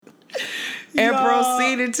and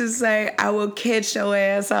proceeded to say, I will catch your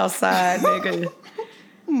ass outside, nigga.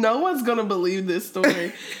 No one's gonna believe this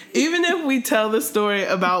story. Even if we tell the story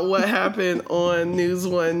about what happened on News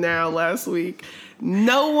One Now last week,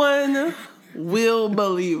 no one will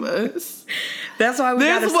believe us. That's why we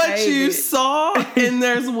gotta There's what you it. saw, and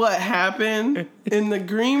there's what happened in the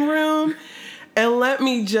green room. And let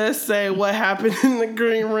me just say, what happened in the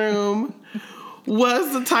green room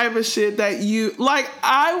was the type of shit that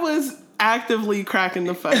I was actively cracking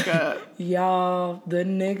the fuck up. Y'all, the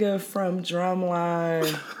nigga from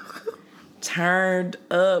Drumline turned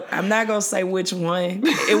up. I'm not gonna say which one,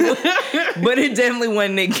 but it definitely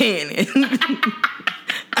wasn't Nick Cannon.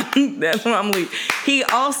 That's what I'm leaving. He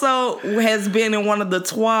also has been in one of the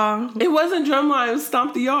Twa. It wasn't Drumline, it was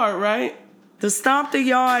Stomp the Yard, right? The Stomp the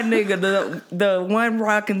Yard nigga, the one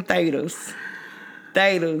rocking Thetas.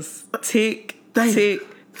 Thetas. Tick, tick,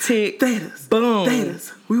 tick, Thetas. Boom.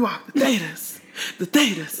 Thetas. We rock the Thetas. The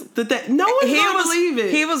Thetas. No one's gonna believe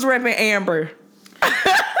it. He was repping Amber.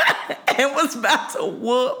 And was about to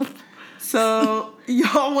whoop. So,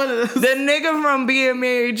 y'all wanted to... The nigga from Being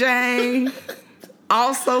Mary Jane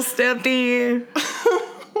also stepped in.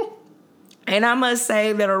 And I must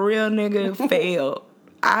say that a real nigga failed.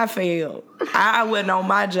 I failed. I wasn't on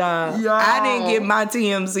my job. Y'all. I didn't get my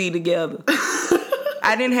TMZ together.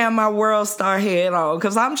 I didn't have my World Star head on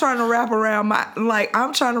because I'm trying to wrap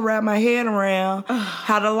my head around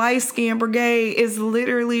how the light skin brigade is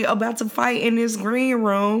literally about to fight in this green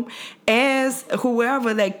room as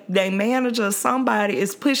whoever they manager or somebody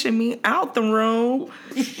is pushing me out the room.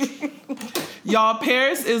 Y'all,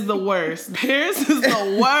 Paris is the worst. Paris is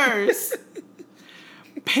the worst.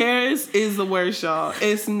 Paris is the worst, y'all.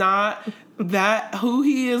 It's not that who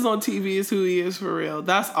he is on TV is who he is for real.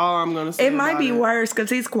 That's all I'm going to say. It might be worse because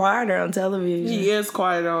he's quieter on television. He is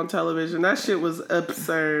quieter on television. That shit was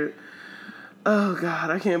absurd. Oh, God,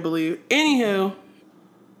 I can't believe it. Anywho,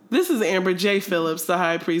 this is Amber J. Phillips, the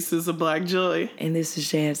High Priestess of Black Joy. And this is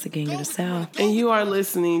Jazz, the King of the South. And you are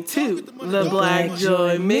listening to the Black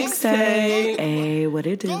Joy Mixtape. Hey, what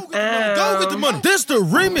it do? Go with the money. This the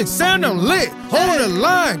remix, sound I'm lit. On the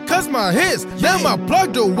line, cuss my hits. Now I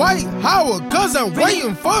plug the White Howard, cause I'm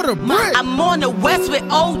waiting for the brick. I'm on the west with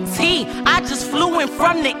OT. I just flew in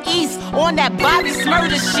from the east on that Bobby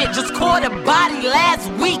Smurder shit. Just caught a body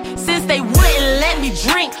last week since they wouldn't let me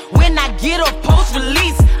drink when I get off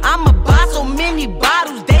post-release. I'ma buy so many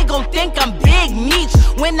bottles, they gon' think I'm Big Meech.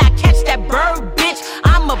 When I catch that bird, bitch,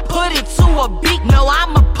 I'ma put it to her beak. No,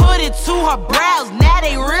 I'ma put it to her brows. Now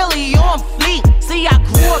they really on fleek. See, I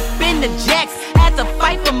grew up in the jacks, had to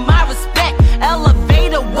fight for my respect.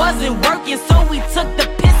 Elevator wasn't working, so we took the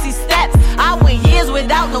pissy steps. I went years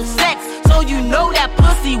without no sex, so you know that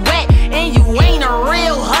pussy wet. And you ain't a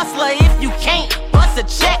real hustler if you can't bust a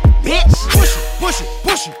check, bitch. Push it, push it,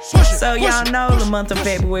 push it, push it. So y'all know the month of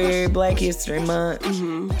February, Black History Month.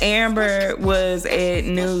 Mm-hmm. Amber was at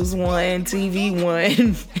News One, TV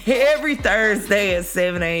One, every Thursday at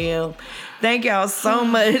 7 a.m. Thank y'all so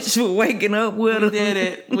much for waking up with us.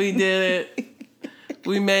 We did it.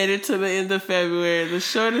 We made it to the end of February, the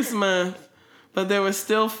shortest month. But there were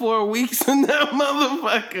still 4 weeks in that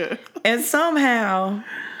motherfucker. And somehow,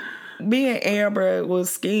 me and Amber was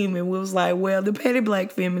scheming. We was like, well, the Petty Black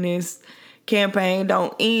Feminist campaign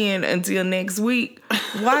don't end until next week.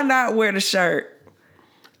 Why not wear the shirt?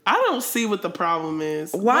 I don't see what the problem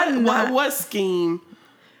is. Why not? What scheme?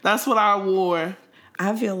 That's what I wore.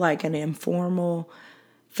 I feel like an informal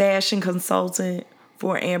fashion consultant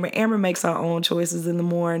for Amber. Amber makes her own choices in the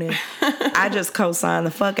morning. I just co-sign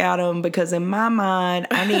the fuck out of them because in my mind,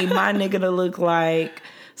 I need my nigga to look like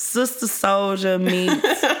Sister Soldier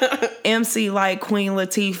meets MC like Queen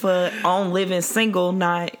Latifah on Living Single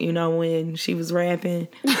Night, you know, when she was rapping.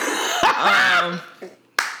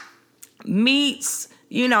 Meets,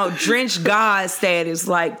 you know, Drenched God status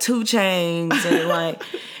like 2 Chainz and like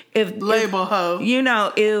Label hoe. You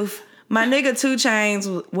know, if my nigga 2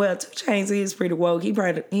 Chainz, well, 2 Chainz is pretty woke. He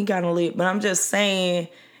kind of lit, but I'm just saying,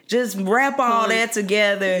 just wrap all that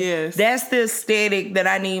together. Yes. That's the aesthetic that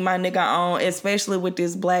I need my nigga on, especially with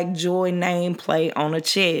this Black Joy nameplate on the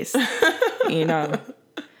chest. You know.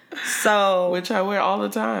 So, which I wear all the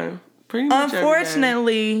time. Pretty much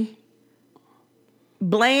unfortunately,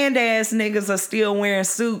 bland ass niggas are still wearing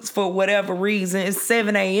suits for whatever reason. It's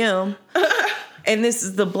 7 a.m. And this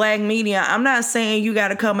is the black media. I'm not saying you got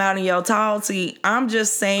to come out in your tall tee. I'm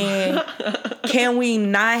just saying, can we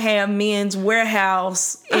not have Men's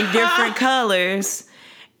Warehouse in different colors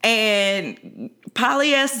and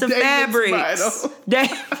polyester fabrics?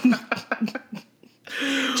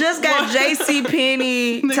 Just got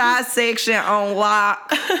JCPenney tie section on lock.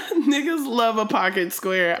 Niggas love a pocket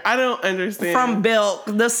square. I don't understand. From Belk,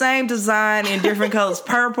 the same design in different colors,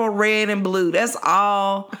 purple, red, and blue. That's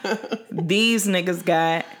all these niggas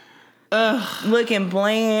got. Looking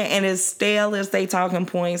bland and as stale as they talking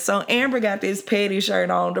points. So Amber got this petty shirt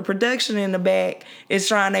on. The production in the back is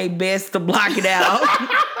trying their best to block it out.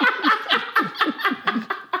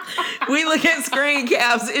 We look at screen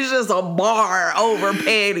caps, it's just a bar over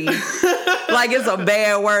petty. Like it's a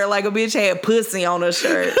bad word, like a bitch had pussy on her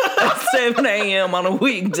shirt at 7 a.m. on a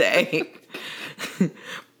weekday.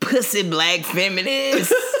 Pussy black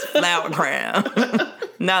feminist flower crown.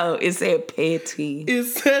 No, it said petty. It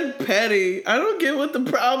said petty. I don't get what the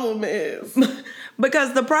problem is.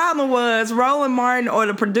 Because the problem was Roland Martin or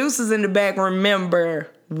the producers in the back remember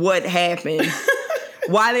what happened.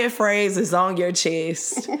 Why that phrase is on your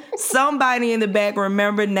chest. Somebody in the back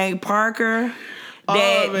remember Nate Parker,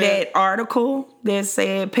 that article that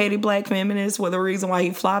said petty black feminists were the reason why he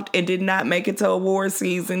flopped and did not make it to award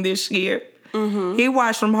season this year. Mm-hmm. He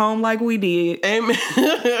watched from home like we did. Amen.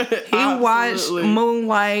 He watched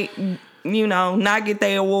Moonlight, not get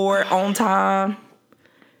their award on time.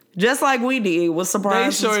 Just like we did. Was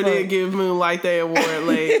surprised. They sure did give Moonlight their award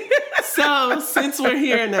late. So, since we're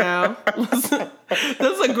here now, that's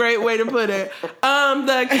a great way to put it.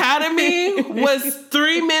 The Academy was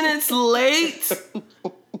 3 minutes late.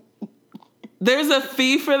 There's a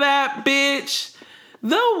fee for that, bitch.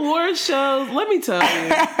 The award shows, let me tell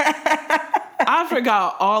you, I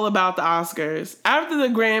forgot all about the Oscars. After the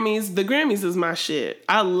Grammys is my shit.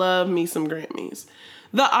 I love me some Grammys.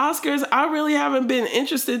 The Oscars, I really haven't been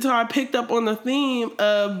interested till I picked up on the theme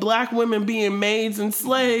of black women being maids and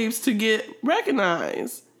slaves to get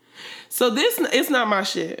recognized. So it's not my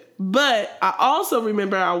shit. But I also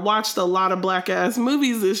remember I watched a lot of black ass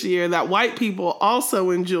movies this year that white people also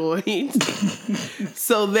enjoyed.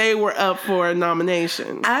 So they were up for a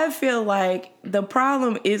nomination. I feel like the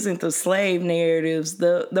problem isn't the slave narratives.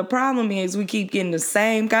 The problem is we keep getting the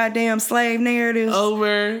same goddamn slave narratives.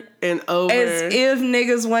 Over and over. As if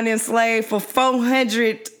niggas went enslaved for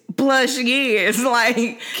 400 plus years.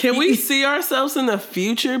 Like, can we see ourselves in the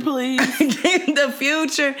future, please? In the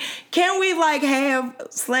future, can we have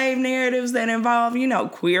slave narratives that involve,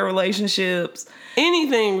 queer relationships?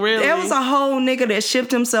 Anything, really. There was a whole nigga that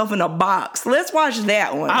shipped himself in a box. Let's watch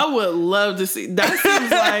that one. I would love to see. That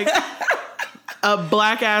seems like a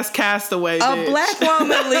black ass castaway. Bitch. A black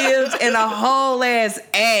woman lives in a whole ass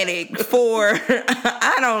attic for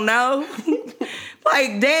I don't know.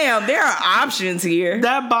 Damn, there are options here.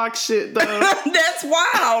 That box shit, though. That's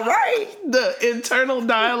wild, right? The internal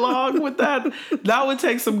dialogue with that would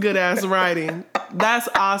take some good ass writing. That's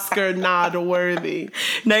Oscar nod worthy.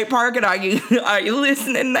 Nate Parker, are you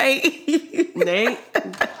listening, Nate? Nate,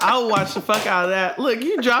 I'll watch the fuck out of that. Look,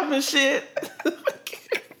 you dropping shit.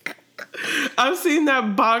 I've seen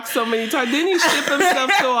that box so many times. Didn't he ship himself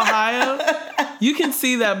to Ohio? You can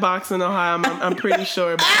see that box in Ohio. I'm pretty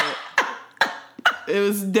sure about it. It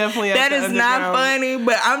was definitely that is not funny,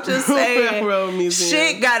 but I'm just saying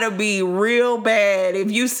shit gotta be real bad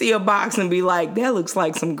if you see a box and be like, that looks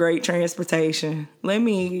like some great transportation.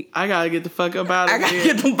 I gotta get the fuck up out of here. I gotta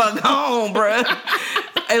get the fuck home, bruh.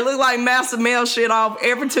 It look like Master Mail shit off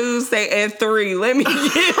every Tuesday at 3. Let me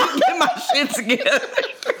get my shit together.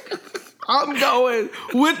 I'm going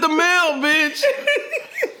with the mail, bitch.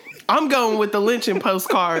 I'm going with the lynching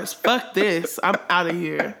postcards. Fuck this. I'm out of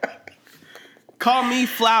here. Call me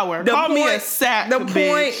flour. Call me a sack, The bitch.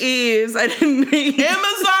 point is, I didn't mean...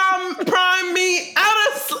 Amazon Prime me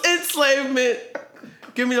out of enslavement.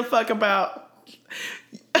 Give me the fuck about.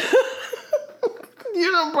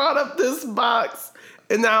 You done brought up this box,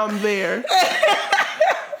 and now I'm there.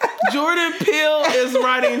 Jordan Peele is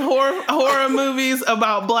writing horror movies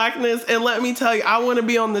about blackness, and let me tell you, I want to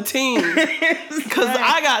be on the team because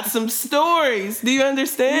I got some stories. Do you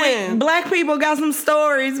understand? Wait, black people got some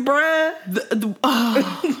stories,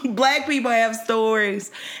 bruh. Black people have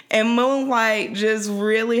stories, and Moonlight just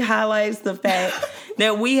really highlights the fact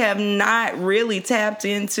that we have not really tapped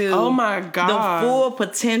into the full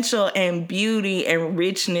potential and beauty and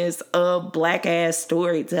richness of black ass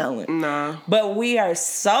storytelling. Nah. But we are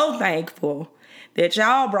so thankful that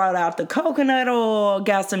y'all brought out the coconut oil,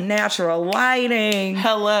 got some natural lighting.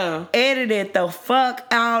 Hello. Edited the fuck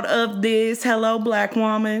out of this. Hello, black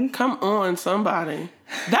woman. Come on, somebody.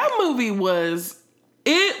 That movie was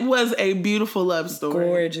a beautiful love story.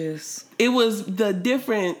 Gorgeous. It was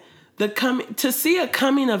to see a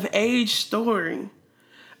coming of age story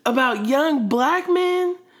about young black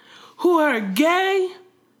men who are gay,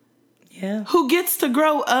 yeah, who gets to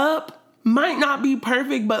grow up might not be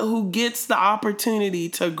perfect, but who gets the opportunity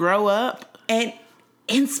to grow up. And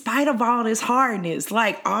in spite of all this hardness,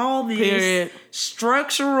 like all this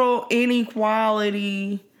structural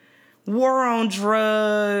inequality, war on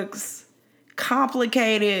drugs,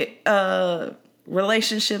 complicated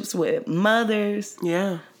relationships with mothers.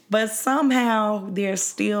 Yeah. But somehow there's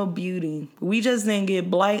still beauty. We just didn't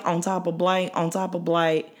get blight on top of blight on top of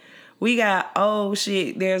blight. We got, oh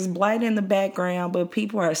shit, there's blight in the background, but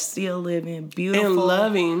people are still living beautiful, and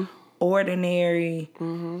loving, ordinary,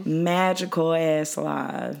 magical ass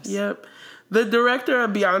lives. Yep. The director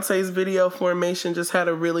of Beyonce's video Formation just had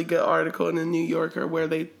a really good article in the New Yorker where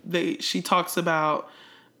she talks about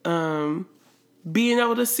being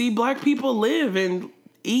able to see Black people live and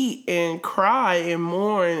eat and cry and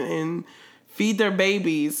mourn and feed their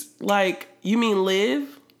babies. Like, you mean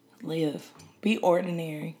live? Live. Be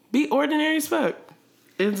ordinary. Be ordinary as fuck.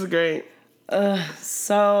 It's great.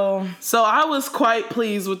 So I was quite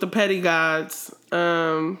pleased with the petty gods,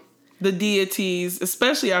 the deities,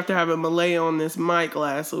 especially after having Malay on this mic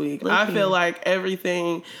last week. I feel like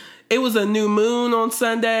everything. It was a new moon on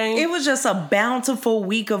Sunday. It was just a bountiful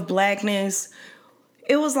week of Blackness.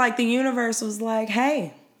 It was like the universe was like,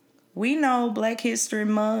 hey, we know Black History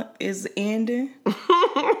Month is ending,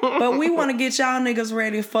 but we want to get y'all niggas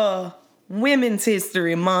ready for Women's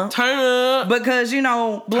History Month. Turn up. Because,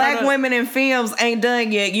 Black women in films ain't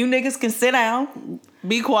done yet. You niggas can sit down.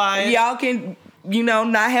 Be quiet. Y'all can,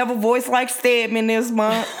 not have a voice like Stedman this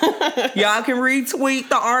month. Y'all can retweet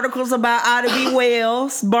the articles about Ida B.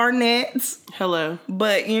 Wells, Barnett's. Hello.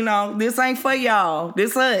 But, this ain't for y'all.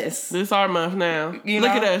 This us. This our month now. Look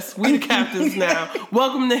at us. We the captains now.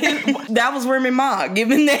 Welcome to That was Remy Ma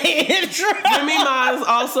giving the intro. Remy Ma is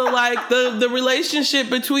also like, the relationship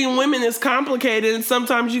between women is complicated and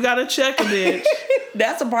sometimes you gotta check a bitch.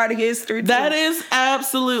 That's a part of history, too. That is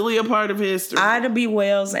absolutely a part of history. Ida B.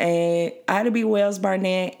 Wells,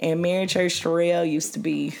 Barnett, and Mary Church Terrell used to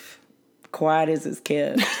be quiet as it's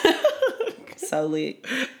kept. So lit.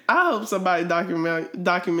 I hope somebody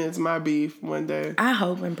documents my beef one day. I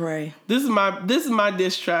hope and pray. This is my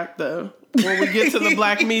diss track though. When we get to the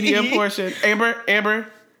Black media portion, Amber.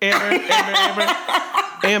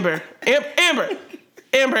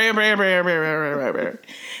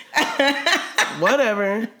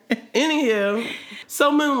 Whatever. Anywho,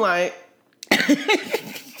 so Moonlight.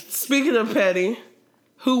 Speaking of petty,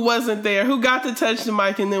 who wasn't there, who got to touch the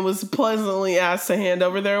mic and then was pleasantly asked to hand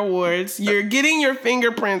over their awards. You're getting your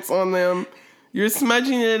fingerprints on them. You're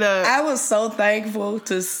smudging it up. I was so thankful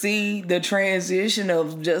to see the transition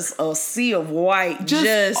of just a sea of white.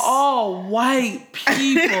 Just all white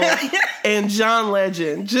people and John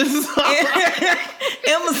Legend. Just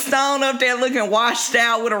Emma Stone up there looking washed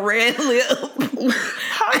out with a red lip.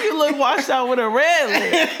 How you look washed out with a red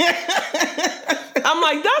lip? I'm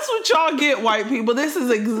like, that's what y'all get, white people. This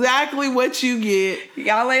is exactly what you get.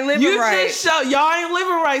 Y'all ain't living right. Y'all ain't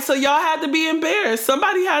living right, so y'all had to be embarrassed.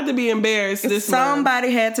 Somebody had to be embarrassed this month.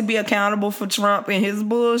 Somebody had to be accountable for Trump and his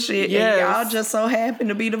bullshit. Yes. And y'all just so happen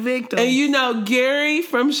to be the victim. And Gary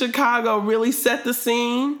from Chicago really set the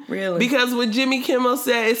scene. Really? Because what Jimmy Kimmel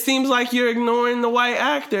said, it seems like you're ignoring the white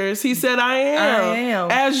actors. He said, I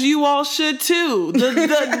am. As you all should too.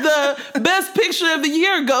 The best picture of the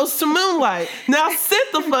year goes to Moonlight. Now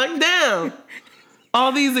sit the fuck down.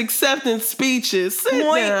 All these acceptance speeches.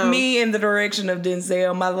 Point me in the direction of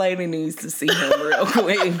Denzel. My lady needs to see him real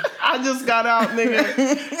quick. I just got out,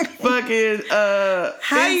 nigga. Fucking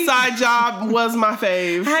Inside Job was my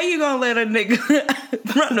fave. How you gonna let a nigga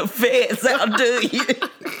run the feds out, do you?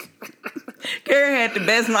 Gary had the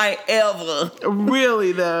best night ever.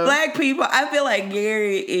 Really, though. Black people, I feel like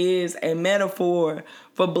Gary is a metaphor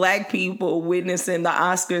for Black people witnessing the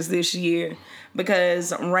Oscars this year.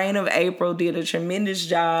 Because Reign of April did a tremendous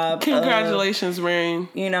job. Congratulations, Reign.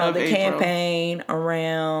 The campaign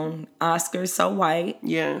around Oscars So White.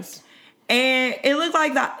 Yes. And it looked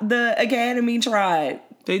like the Academy tried.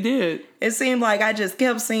 They did. It seemed like I just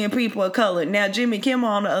kept seeing people of color. Now, Jimmy Kimmel,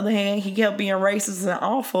 on the other hand, he kept being racist and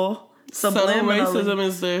awful. Subliminally. Some racism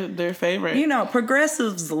is their favorite.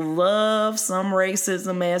 Progressives love some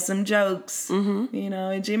racism as some jokes. Mm-hmm.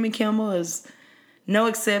 And Jimmy Kimmel is no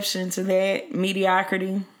exception to that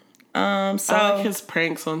mediocrity. I like his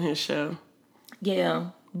pranks on his show.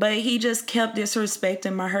 Yeah. But he just kept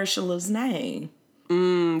disrespecting Mahershala's name.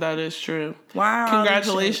 That is true. Wow.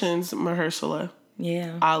 Congratulations, Mahershala.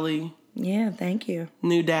 Yeah. Ali. Yeah, thank you.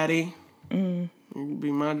 New daddy. You can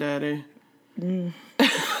be my daddy.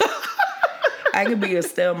 I could be a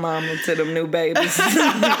stepmama to them new babies.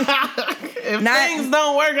 If things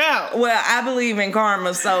don't work out. Well, I believe in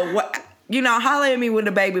karma, so holler at me when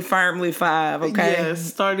the baby firmly 5, okay? Yes,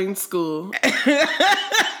 starting school.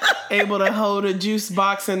 Able to hold a juice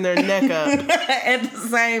box in their neck up. At the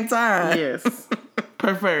same time. Yes.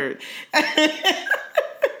 Preferred.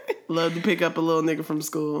 Love to pick up a little nigga from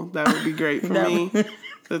school. That would be great for me.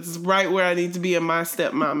 That's right where I need to be in my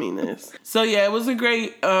stepmomminess. So yeah, it was a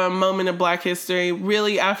great moment of Black history.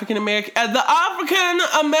 Really African American. At the African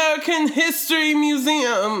American History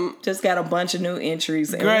Museum. Just got a bunch of new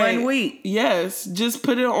entries in 1 week. Yes, just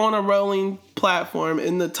put it on a rolling platform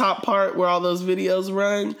in the top part where all those videos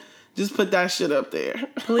run. Just put that shit up there.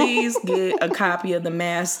 Please get a copy of The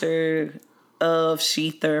Master of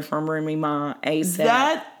Shether from Remy Ma ASAP.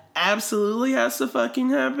 That absolutely has to fucking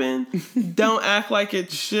happen. Don't act like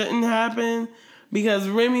it shouldn't happen, because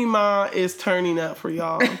Remy Ma is turning up for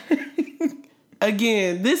y'all.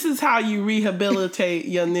 Again, this is how you rehabilitate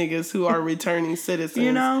young niggas who are returning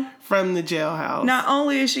citizens from the jailhouse. Not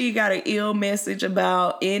only has she got an ill message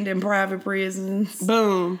about ending private prisons.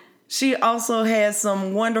 Boom. She also has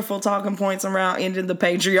some wonderful talking points around ending the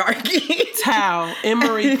patriarchy. Tao and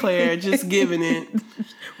Marie Claire just giving it.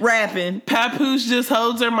 Rapping. Papoose just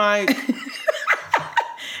holds her mic.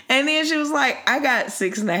 And then she was like, I got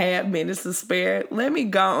 6.5 minutes to spare. Let me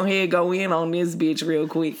go in on this bitch real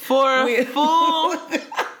quick. For a full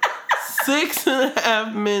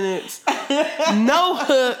 6.5 minutes. No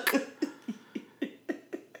hook.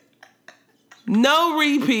 No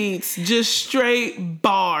repeats. Just straight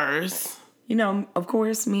bars. Of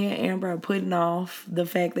course, me and Amber are putting off the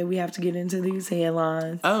fact that we have to get into these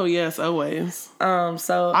headlines. Oh, yes, always.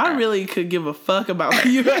 So I really could give a fuck about the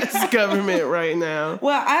U.S. government right now.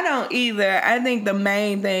 Well, I don't either. I think the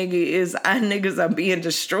main thing is our niggas are being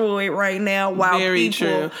destroyed right now while Very people...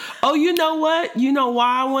 true. Oh, you know what? You know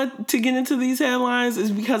why I want to get into these headlines?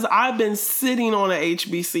 Is because I've been sitting on an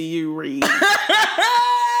HBCU read.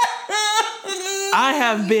 I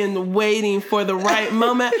have been waiting for the right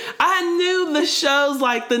moment. I knew the shows,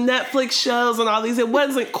 like the Netflix shows and all these, it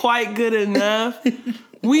wasn't quite good enough.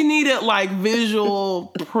 We needed visual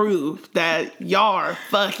proof that y'all are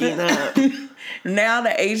fucking up. Now the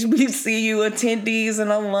HBCU attendees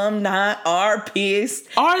and alumni are pissed.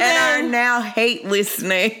 Are they? And are now hate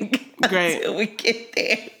listening. Great. Until we get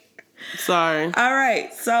there. Sorry. All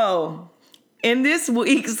right, so... in this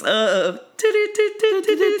week's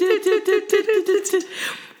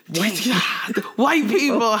white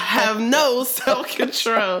people have no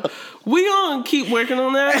self-control. We gonna keep working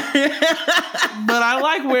on that. But I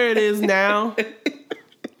like where it is now.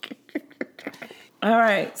 All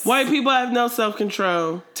right. White people have no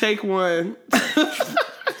self-control. Take one.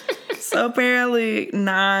 So apparently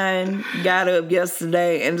 9 got up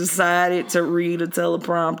yesterday and decided to read a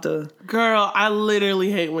teleprompter. Girl, I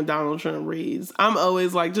literally hate when Donald Trump reads. I'm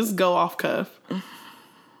always like, just go off cuff.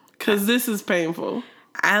 Because this is painful.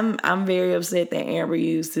 I'm very upset that Amber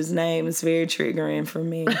used his name. It's very triggering for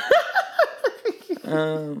me.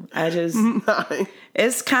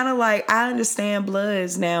 It's kind of like, I understand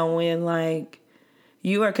Bloods now when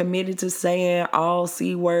you are committed to saying all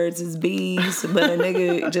C words is B's, but a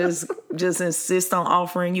nigga just insists on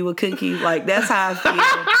offering you a cookie. That's how I feel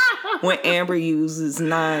when Amber uses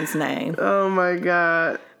 9's name. Oh my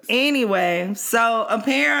God. Anyway, so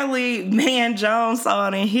apparently Man Jones saw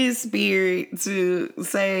it in his spirit to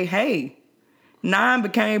say, hey, 9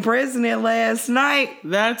 became president last night.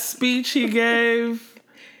 That speech he gave,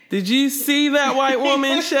 did you see that white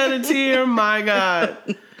woman shed a tear? My God.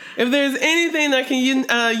 If there's anything that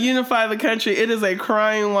can unify the country, it is a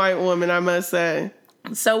crying white woman, I must say.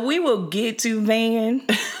 So we will get to Van.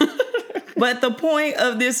 But the point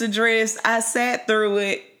of this address, I sat through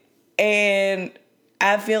it, and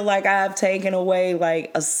I feel like I've taken away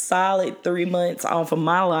a solid 3 months off of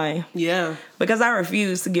my life. Yeah. Because I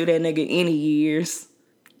refuse to give that nigga any years.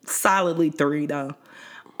 Solidly 3, though.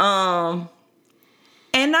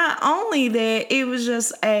 And not only that, it was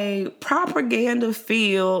just a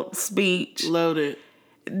propaganda-filled speech. Loaded.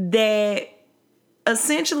 That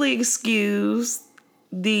essentially excused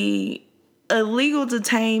the illegal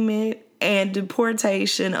detainment and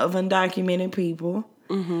deportation of undocumented people.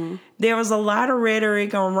 Mm-hmm. There was a lot of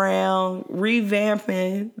rhetoric around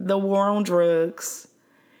revamping the war on drugs,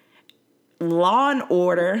 law and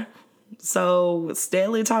order. So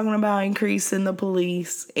steadily talking about increasing the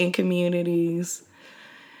police in communities.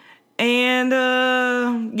 And,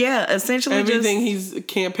 essentially everything he's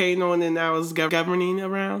campaigning on and now is governing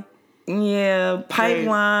around. Yeah,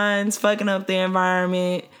 pipelines, fucking up the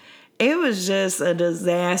environment. It was just a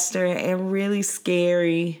disaster and really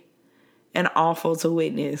scary and awful to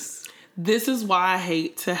witness. This is why I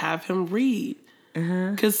hate to have him read.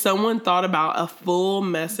 Because someone thought about a full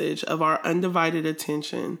message of our undivided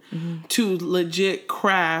attention to legit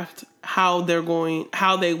craft how they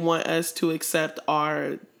want us to accept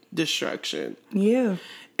our destruction. Yeah.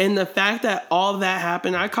 And the fact that all that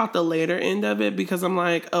happened, I caught the later end of it because I'm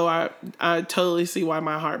like, oh, I totally see why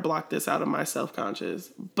my heart blocked this out of my self-conscious.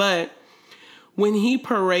 But when he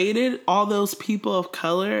paraded all those people of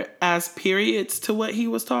color as periods to what he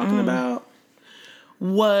was talking about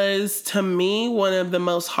was, to me, one of the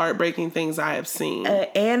most heartbreaking things I have seen. An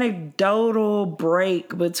anecdotal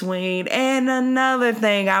break between, and another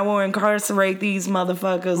thing I will incarcerate these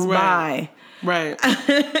motherfuckers by. Right.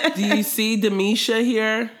 Do you see Demisha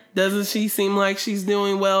here? Doesn't she seem like she's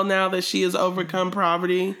doing well now that she has overcome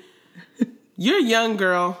poverty? You're a young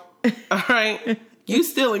girl, all right? You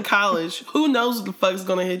still in college. Who knows what the fuck's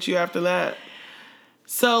gonna hit you after that?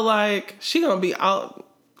 So, like, she gonna be out.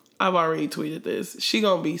 I've already tweeted this. She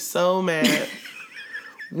gonna be so mad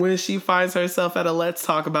when she finds herself at a Let's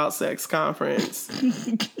Talk About Sex conference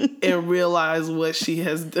and realize what she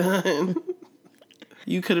has done.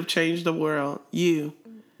 You could have changed the world.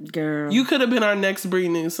 Girl. You could have been our next Bree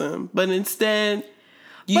Newsom, but instead,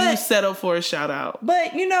 you settled for a shout out.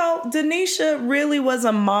 But, you know, Denisha really was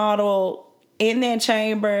a model in that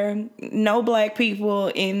chamber. No black people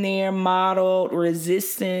in there modeled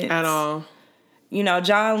resistance. At all. You know,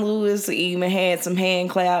 John Lewis even had some hand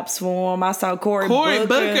claps for him. I saw Cory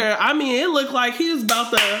Booker. I mean, it looked like he was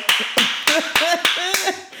about to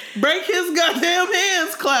break his goddamn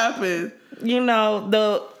hands clapping. You know,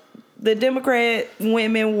 the Democrat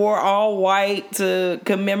women wore all white to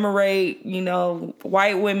commemorate, you know,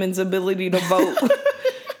 white women's ability to vote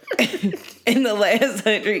in the last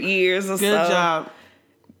 100 years or so. Good job.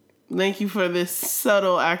 Thank you for this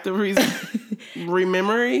subtle act of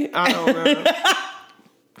rememory. I don't know.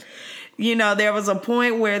 You know, there was a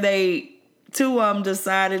point where two of them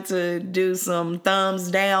decided to do some thumbs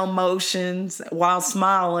down motions while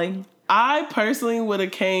smiling. I personally would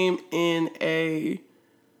have came in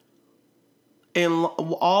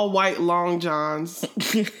all white long johns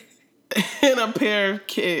and a pair of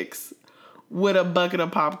kicks with a bucket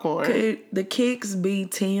of popcorn. Could the kicks be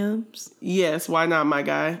Tim's? Yes, why not, my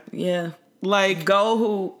guy? Yeah. Like, go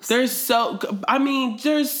hoops. There's so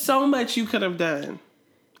much you could have done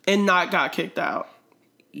and not got kicked out.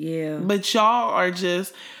 Yeah. But y'all are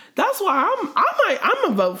just... That's why I'm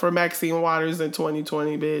gonna vote for Maxine Waters in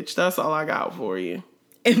 2020, bitch. That's all I got for you.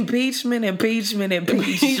 Impeachment.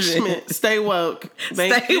 Stay woke.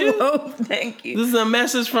 Thank you. Woke. Thank you. This is a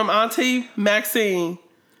message from Auntie Maxine.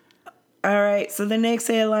 All right. So the next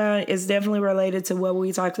headline is definitely related to what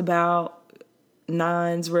we talked about.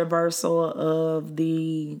 Nine's reversal of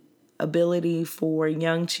the ability for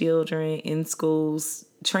young children in schools,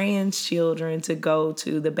 trans children, to go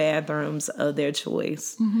to the bathrooms of their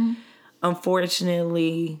choice. Mm-hmm.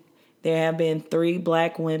 Unfortunately, there have been 3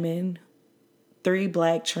 black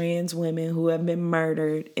trans women who have been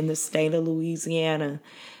murdered in the state of Louisiana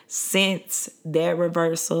since that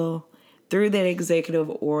reversal through that executive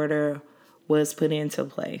order was put into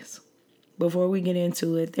place. Before we get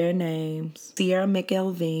into it, their names: Sierra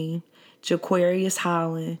McElveen, Jaquarius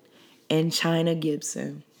Holland, and China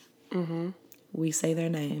Gibson. Mm-hmm. We say their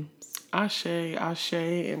names. Ashe,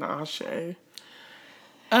 and Ashe.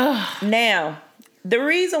 Now, the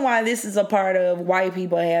reason why this is a part of white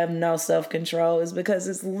people have no self-control is because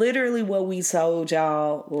it's literally what we told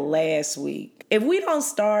y'all last week. If we don't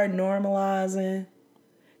start normalizing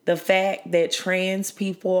the fact that trans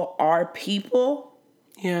people are people,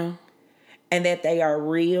 yeah, and that they are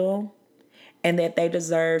real, and that they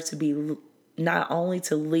deserve to be not only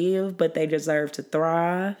to live, but they deserve to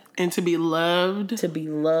thrive. And to be loved.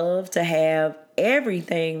 To have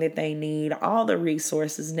everything that they need, all the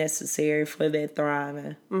resources necessary for their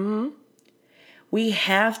thriving. Mm-hmm. We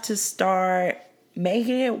have to start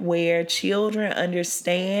making it where children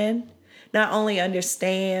not only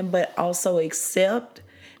understand, but also accept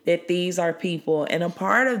that these are people. And a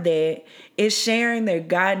part of that is sharing their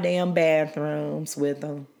goddamn bathrooms with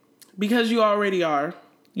them. Because you already are.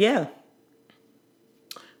 Yeah.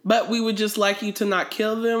 But we would just like you to not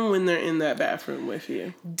kill them when they're in that bathroom with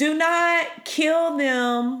you. Do not kill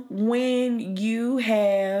them when you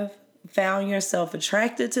have found yourself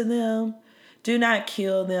attracted to them. Do not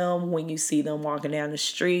kill them when you see them walking down the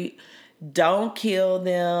street. Don't kill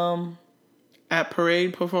them at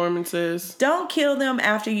parade performances. Don't kill them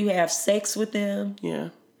after you have sex with them. Yeah.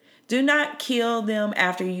 Do not kill them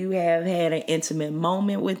after you have had an intimate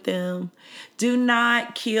moment with them. Do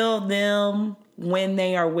not kill them when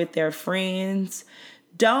they are with their friends.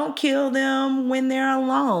 Don't kill them when they're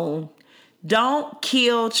alone. Don't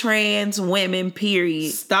kill trans women,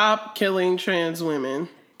 period. Stop killing trans women.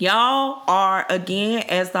 Y'all are, again,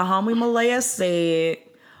 as the homie Malaya said,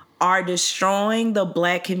 are destroying the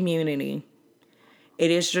Black community. It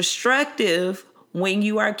is destructive when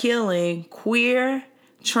you are killing queer,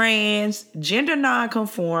 trans, gender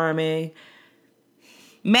nonconforming,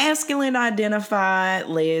 masculine identified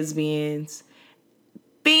lesbians,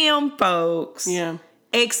 femme folks,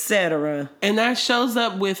 etc. And that shows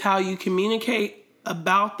up with how you communicate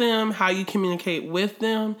about them, how you communicate with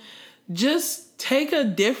them. Just take a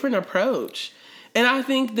different approach. And I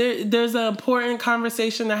think there's an important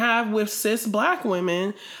conversation to have with cis Black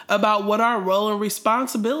women about what our role and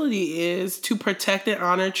responsibility is to protect and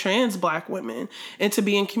honor trans Black women and to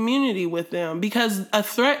be in community with them. Because a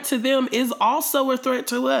threat to them is also a threat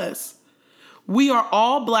to us. We are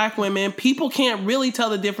all Black women. People can't really tell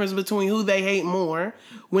the difference between who they hate more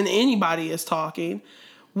when anybody is talking.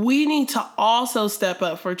 We need to also step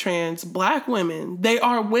up for trans Black women. They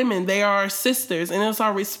are women. They are our sisters. And it's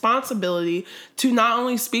our responsibility to not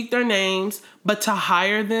only speak their names, but to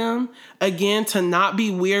hire them. Again, to not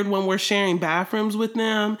be weird when we're sharing bathrooms with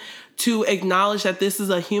them. To acknowledge that this is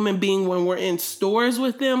a human being when we're in stores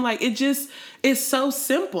with them. Like, it's so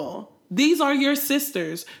simple. These are your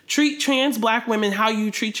sisters. Treat trans Black women how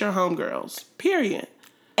you treat your homegirls. Period.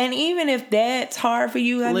 And even if that's hard for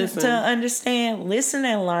you to understand, listen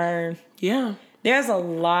and learn. Yeah. There's a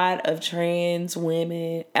lot of trans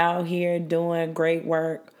women out here doing great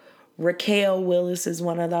work. Raquel Willis is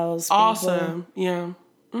one of those people. Awesome. Yeah.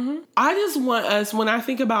 Mm-hmm. I just want us, when I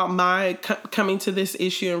think about my coming to this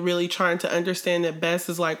issue and really trying to understand it best,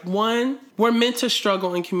 is like, one, we're meant to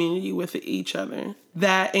struggle in community with each other.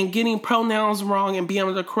 That and getting pronouns wrong and being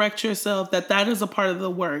able to correct yourself, that is a part of the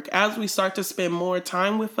work. As we start to spend more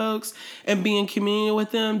time with folks and be in community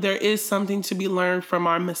with them, there is something to be learned from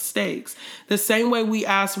our mistakes. The same way we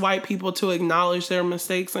ask white people to acknowledge their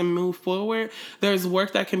mistakes and move forward, there's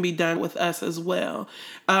work that can be done with us as well.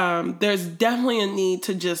 There's definitely a need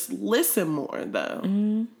to just listen more, though.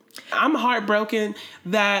 Mm-hmm. I'm heartbroken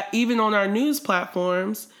that even on our news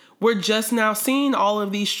platforms, we're just now seeing all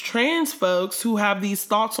of these trans folks who have these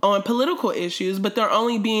thoughts on political issues, but they're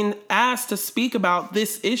only being asked to speak about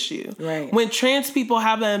this issue. Right. When trans people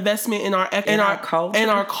have an investment in our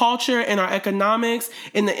culture, in our economics,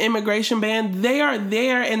 in the immigration ban, they are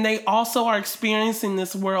there and they also are experiencing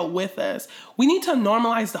this world with us. We need to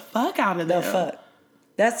normalize the fuck out of them. The fuck.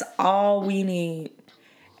 That's all we need.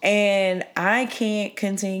 And I can't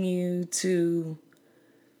continue to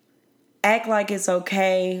act like it's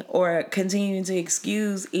okay or continue to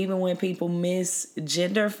excuse even when people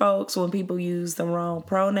misgender folks, when people use the wrong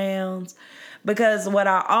pronouns. Because what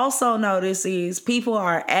I also notice is people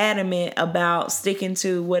are adamant about sticking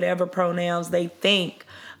to whatever pronouns they think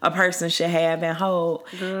a person should have and hold.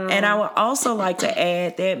 Girl. And I would also like to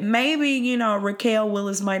add that maybe, Raquel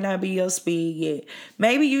Willis might not be your speed yet.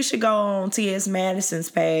 Maybe you should go on T.S. Madison's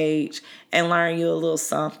page and learn you a little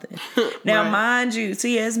something. Now, right. Mind you,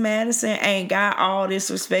 T.S. Madison ain't got all this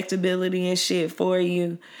respectability and shit for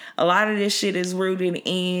you. A lot of this shit is rooted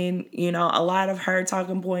in, a lot of her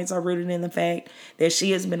talking points are rooted in the fact that she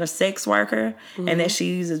has been a sex worker and that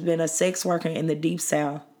she has been a sex worker in the Deep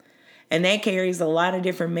South. And that carries a lot of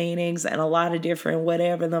different meanings and a lot of different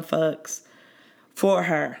whatever the fucks for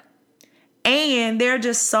her. And there are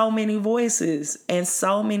just so many voices and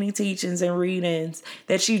so many teachings and readings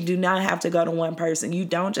that you do not have to go to one person. You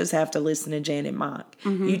don't just have to listen to Janet Mock.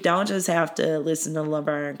 Mm-hmm. You don't just have to listen to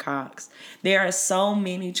Laverne Cox. There are so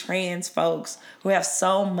many trans folks who have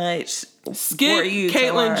so much for you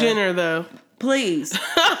to learn. Caitlyn Jenner, though. Please.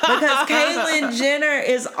 Because Caitlyn Jenner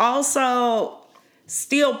is also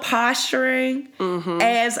still posturing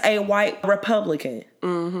as a white Republican.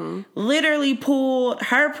 Mm-hmm. Literally pulled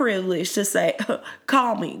her privilege to say,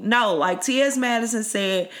 call me. No, like T.S. Madison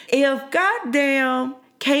said, if goddamn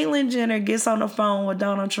Caitlyn Jenner gets on the phone with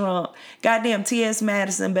Donald Trump, goddamn T.S.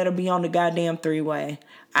 Madison better be on the goddamn three-way.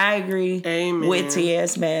 I agree with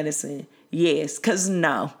T.S. Madison. Yes, because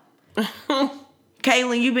no.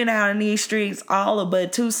 Caitlyn, you been out in these streets all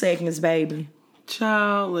but 2 seconds, baby.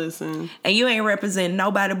 Child, listen. And you ain't representing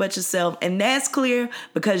nobody but yourself. And that's clear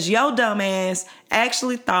because your dumb ass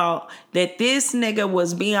actually thought that this nigga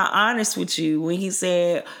was being honest with you when he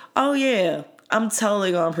said, oh yeah, I'm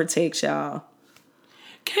totally gonna protect y'all.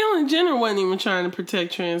 Caitlyn Jenner wasn't even trying to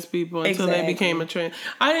protect trans people until they became a trans.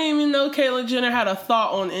 I didn't even know Caitlyn Jenner had a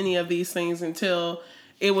thought on any of these things until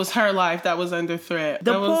it was her life that was under threat.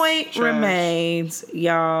 The point remains,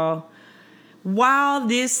 y'all. while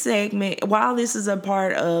this is a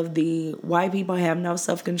part of the White People Have No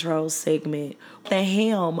Self-Control segment, the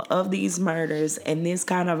helm of these murders and this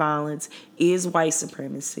kind of violence is white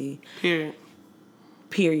supremacy. Period.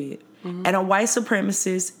 Mm-hmm. And a white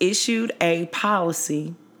supremacist issued a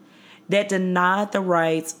policy that denied the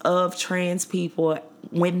rights of trans people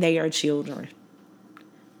when they are children.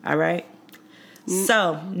 All right?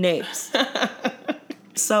 So, next.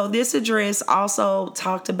 So this address also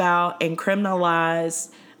talked about and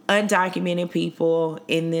criminalized undocumented people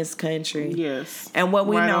in this country. Yes. And what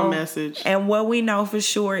we know, message. And what we know for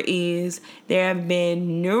sure is there have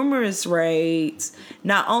been numerous raids.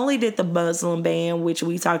 Not only did the Muslim ban, which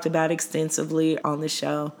we talked about extensively on the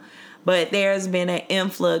show, but there's been an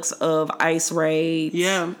influx of ICE raids.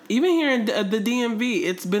 Yeah. Even here in the DMV,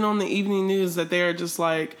 it's been on the evening news that they're just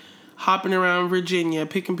like hopping around Virginia,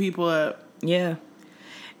 picking people up. Yeah.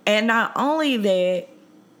 And not only that,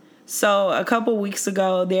 so a couple weeks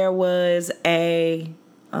ago, there was a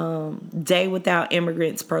Day Without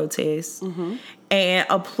Immigrants protest. Mm-hmm. And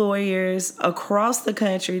employers across the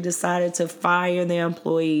country decided to fire their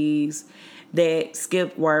employees that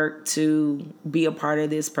skipped work to be a part of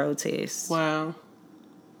this protest. Wow.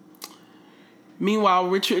 Meanwhile,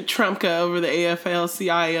 Richard Trumka over the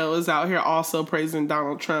AFL-CIO is out here also praising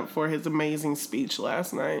Donald Trump for his amazing speech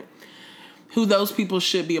last night. Who those people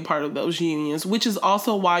should be a part of those unions, which is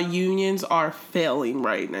also why unions are failing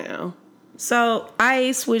right now. So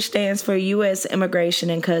ICE, which stands for U.S. Immigration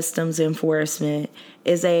and Customs Enforcement,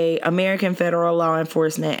 is a American federal law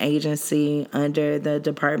enforcement agency under the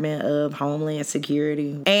Department of Homeland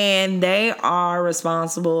Security. And they are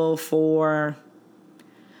responsible for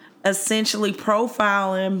essentially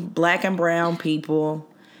profiling Black and brown people,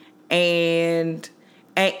 and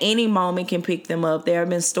at any moment can pick them up. There have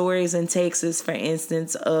been stories in Texas, for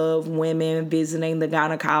instance, of women visiting the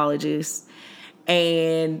gynecologist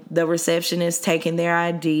and the receptionist taking their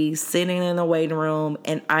ID, sitting in the waiting room,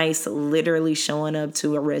 and ICE literally showing up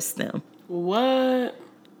to arrest them. What?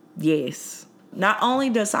 Yes. Not only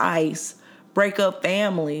does ICE break up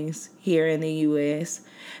families here in the U.S.,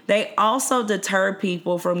 they also deter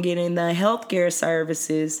people from getting the healthcare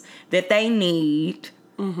services that they need.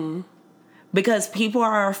 Mm-hmm. Because people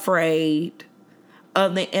are afraid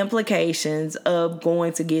of the implications of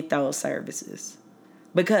going to get those services.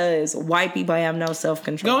 Because white people have no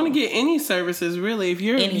self-control. Going to get any services, really. If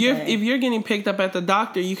you're getting picked up at the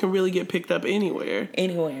doctor, you can really get picked up anywhere.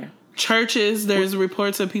 Anywhere. Churches, there's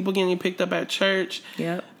reports of people getting picked up at church.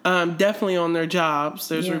 Yep. Definitely on their jobs.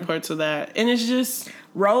 There's reports of that. And it's just...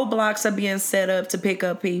 roadblocks are being set up to pick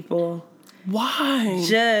up people. Why?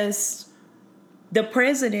 Just the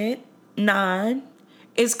president...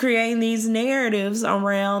 is creating these narratives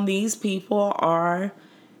around these people are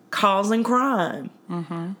causing crime,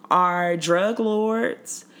 are drug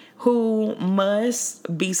lords who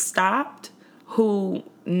must be stopped, who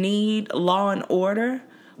need law and order,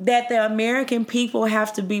 that the American people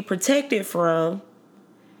have to be protected from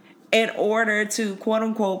in order to, quote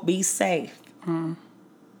unquote, be safe.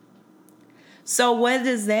 So what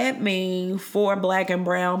does that mean for Black and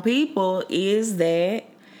brown people is that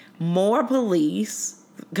more police,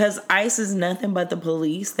 because ICE is nothing but the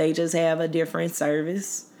police. They just have a different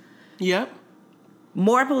service. Yep.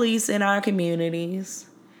 More police in our communities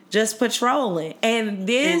just patrolling. And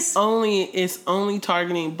this... it's only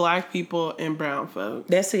targeting Black people and brown folks.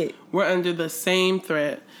 That's it. We're under the same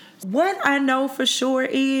threat. What I know for sure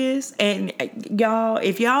is, and y'all,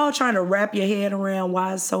 if y'all trying to wrap your head around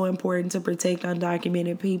why it's so important to protect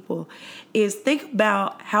undocumented people, is think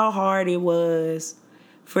about how hard it was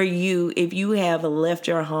for you if you have left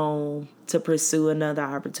your home to pursue another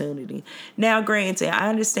opportunity. Now, granted, I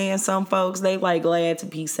understand some folks, they like glad to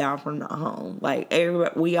peace out from the home. Like,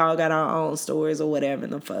 we all got our own stories or whatever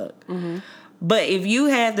the fuck. Mm-hmm. But if you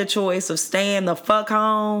had the choice of staying the fuck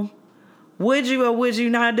home, would you or would you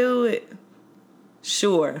not do it?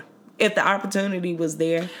 Sure. If the opportunity was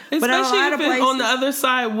there. Especially if it, on the other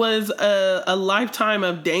side was a lifetime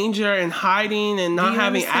of danger and hiding and not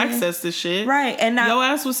having access to shit. Right. And now, your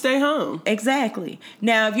ass would stay home. Exactly.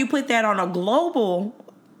 Now, if you put that on a global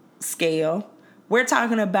scale, we're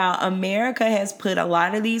talking about America has put a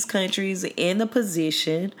lot of these countries in the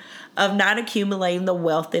position of not accumulating the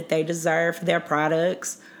wealth that they deserve for their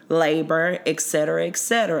products, labor, etc.,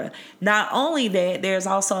 etc. Not only that, there's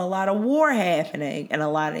also a lot of war happening in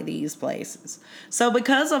a lot of these places. So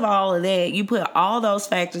because of all of that, you put all those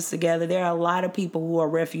factors together, there are a lot of people who are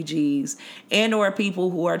refugees and or people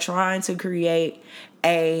who are trying to create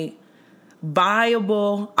a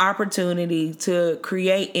viable opportunity to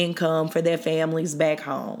create income for their families back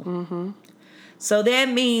home. Mm-hmm. So that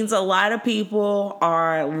means a lot of people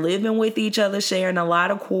are living with each other, sharing a lot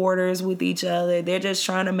of quarters with each other. They're just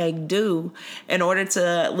trying to make do in order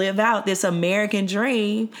to live out this American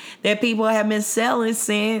dream that people have been selling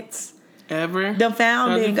since the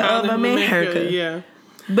founding of America. Yeah.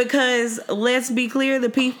 Because let's be clear,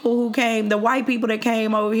 the white people that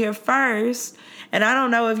came over here first, and I don't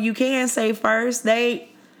know if you can say first, they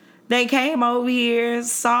came over here,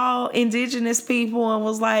 saw indigenous people, and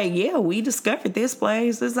was like, yeah, we discovered this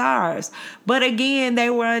place. It's ours. But again, they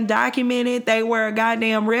were undocumented. They were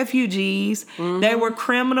goddamn refugees. Mm-hmm. They were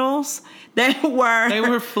criminals. They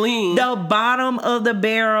were fleeing the bottom of the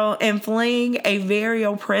barrel and fleeing a very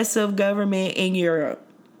oppressive government in Europe.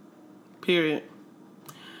 Period.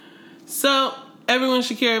 So, everyone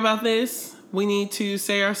should care about this. We need to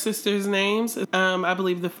say our sisters' names. I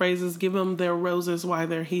believe the phrase is give them their roses while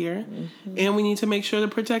they're here. Mm-hmm. And we need to make sure to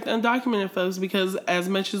protect undocumented folks, because as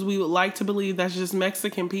much as we would like to believe that's just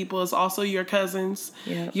Mexican people, it's also your cousins,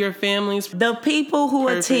 your families. The people who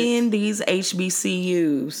attend these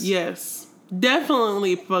HBCUs. Yes.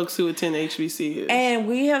 Definitely folks who attend HBCUs. And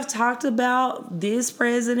we have talked about this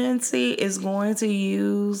presidency is going to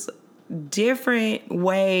use different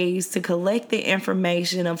ways to collect the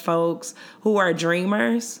information of folks who are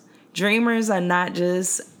dreamers. Dreamers are not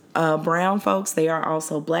just brown folks. They are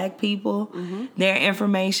also black people. Mm-hmm. Their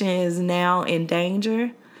information is now in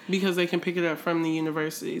danger. Because they can pick it up from the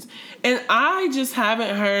universities. And I just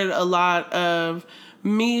haven't heard a lot of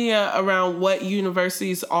media around what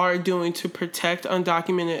universities are doing to protect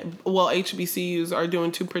HBCUs are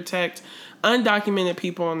doing to protect undocumented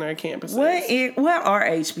people on their campuses. What are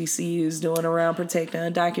HBCUs doing around protecting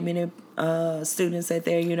undocumented students at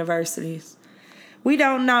their universities? We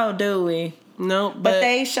don't know, do we? No, but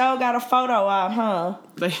they sure got a photo out, huh?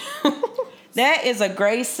 That is a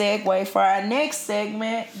great segue for our next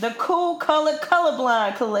segment, the Cool Colored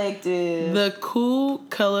Colorblind Collective. The Cool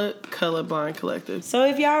Colored Colorblind Collective. So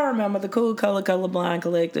if y'all remember, the Cool Colored Colorblind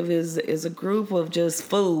Collective is a group of just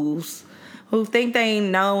fools who think they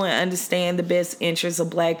know and understand the best interests of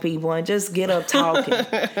black people and just get up talking.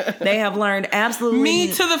 They have learned absolutely...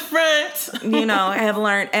 Me to the front! Have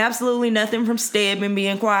learned absolutely nothing from Stebbing,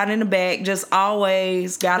 being quiet in the back, just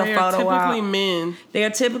always got a photo out. They are typically men. They are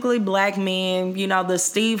typically black men, the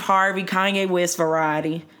Steve Harvey, Kanye West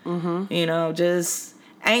variety. Mm-hmm. Just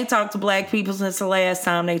ain't talked to black people since the last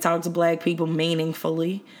time they talked to black people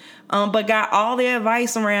meaningfully. But got all the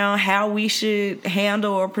advice around how we should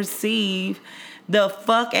handle or perceive the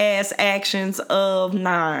fuck-ass actions of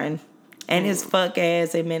Nine and his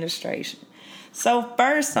fuck-ass administration. So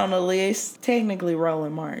first on the list, technically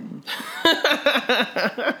Roland Martin.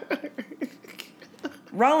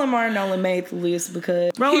 Roland Martin only made the list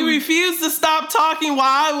because... he refused to stop talking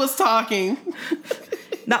while I was talking.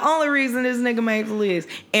 The only reason this nigga made the list,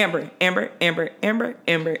 Amber.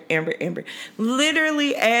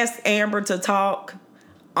 Literally asked Amber to talk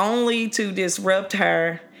only to disrupt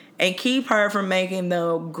her and keep her from making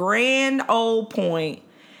the grand old point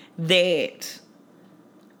that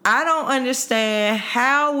I don't understand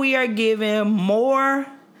how we are giving more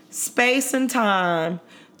space and time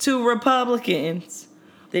to Republicans.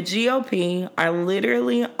 The GOP are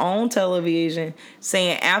literally on television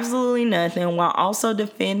saying absolutely nothing while also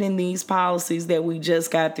defending these policies that we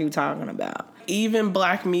just got through talking about. Even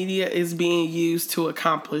black media is being used to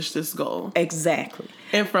accomplish this goal. Exactly.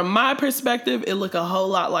 And from my perspective, it look a whole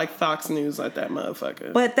lot like Fox News at that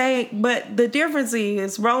motherfucker. But the difference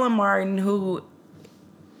is Roland Martin, who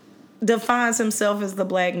defines himself as the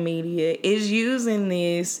black media, is using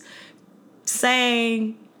this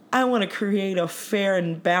saying, I want to create a fair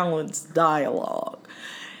and balanced dialogue.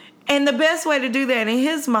 And the best way to do that in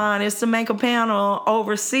his mind is to make a panel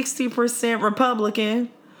over 60% Republican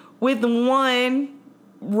with one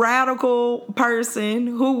radical person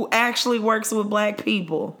who actually works with black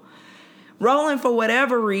people. Roland, for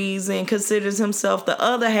whatever reason, considers himself the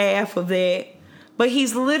other half of that, but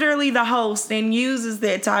he's literally the host and uses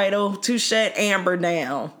that title to shut Amber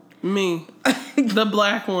down. Me, the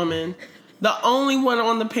black woman. The only one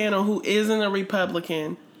on the panel who isn't a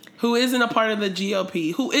Republican, who isn't a part of the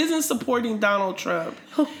GOP, who isn't supporting Donald Trump,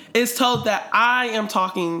 is told that I am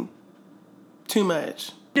talking too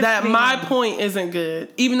much. That my point isn't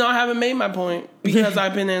good, even though I haven't made my point because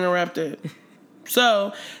I've been interrupted.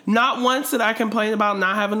 So, not once did I complain about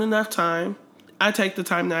not having enough time. I take the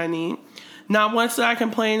time that I need. Not once did I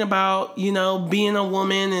complain about, being a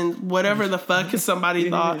woman and whatever the fuck somebody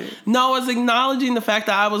thought. No, I was acknowledging the fact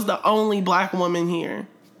that I was the only black woman here.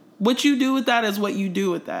 What you do with that is what you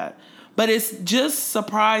do with that. But it's just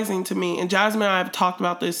surprising to me, and Jasmine and I have talked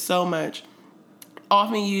about this so much.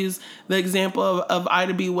 often use the example of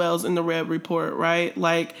Ida B. Wells in the Red Report, right?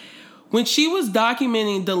 Like, when she was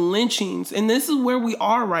documenting the lynchings, and this is where we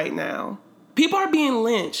are right now. People are being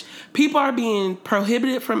lynched. People are being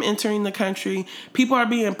prohibited from entering the country. People are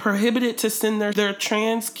being prohibited to send their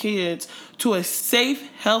trans kids to a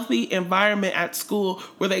safe, healthy environment at school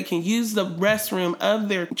where they can use the restroom of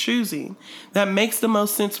their choosing that makes the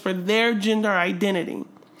most sense for their gender identity.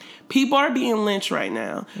 People are being lynched right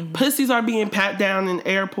now. Mm-hmm. Pussies are being pat down in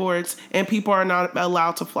airports, and people are not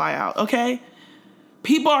allowed to fly out, okay?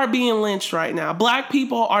 People are being lynched right now. Black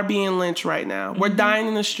people are being lynched right now. We're dying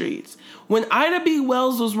in the streets. When Ida B.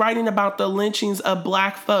 Wells was writing about the lynchings of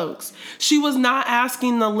black folks, she was not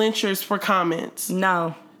asking the lynchers for comments.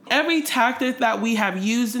 No. Every tactic that we have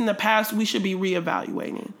used in the past, we should be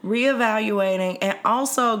reevaluating. Reevaluating, and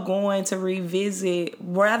also going to revisit,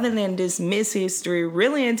 rather than dismiss history,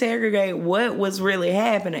 really interrogate what was really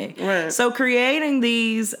happening. Right. So creating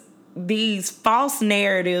these false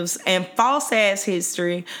narratives and false ass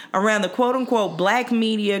history around the quote unquote black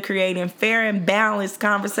media creating fair and balanced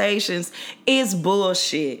conversations is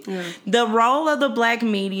bullshit. Yeah. The role of the black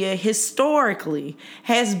media historically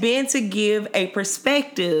has been to give a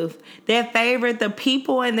perspective that favored the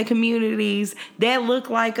people and the communities that look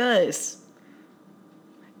like us.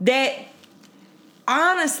 That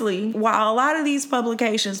honestly, while a lot of these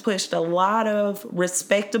publications pushed a lot of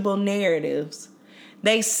respectable narratives,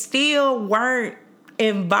 they still weren't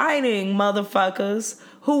inviting motherfuckers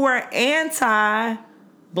who were anti-black.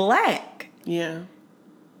 Yeah.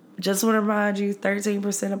 Just want to remind you,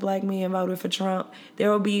 13% of black men voted for Trump. There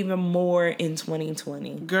will be even more in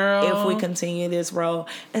 2020. Girl. If we continue this road.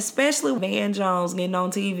 Especially Van Jones getting on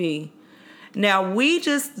TV. Now, we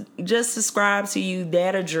just described to you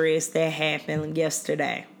that address that happened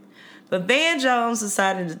yesterday. But Van Jones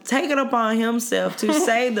decided to take it upon himself to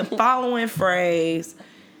say the following phrase: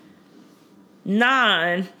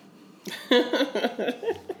 "Nine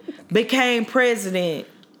became president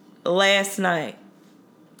last night."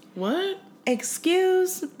 What?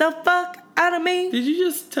 Excuse the fuck out of me? Did you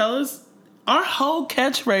just tell us? Our whole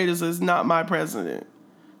catchphrase is "not my president."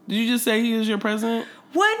 Did you just say he is your president?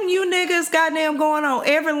 Wasn't you niggas goddamn going on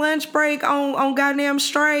every lunch break on goddamn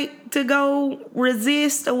strike to go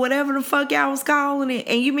resist or whatever the fuck y'all was calling it?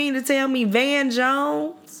 And you mean to tell me Van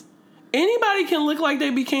Jones? Anybody can look like they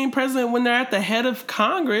became president when they're at the head of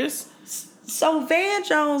Congress. So Van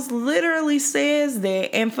Jones literally says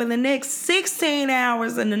that, and for the next 16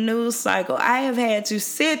 hours in the news cycle, I have had to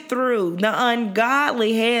sit through the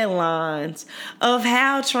ungodly headlines of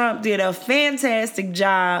how Trump did a fantastic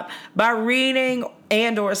job by reading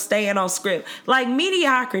and or staying on script. Like,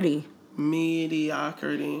 mediocrity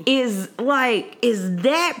is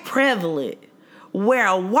that prevalent where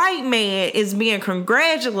a white man is being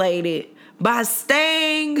congratulated by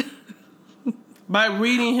staying... By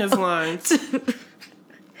reading his lines.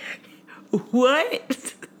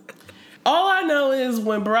 What? All I know is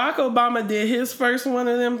when Barack Obama did his first one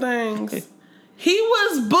of them things, he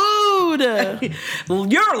was booed.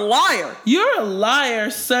 You're a liar. You're a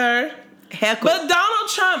liar, sir. Heckle. But Donald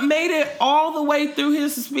Trump made it all the way through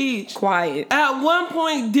his speech. Quiet. At one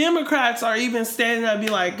point, Democrats are even standing up and be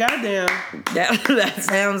like, goddamn. That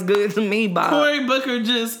sounds good to me, Bob. Cory Booker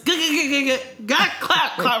just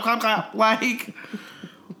clap. Like,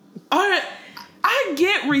 all right, I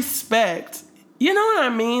get respect. You know what I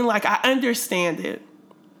mean? Like, I understand it.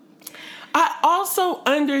 I also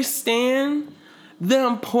understand the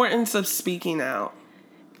importance of speaking out.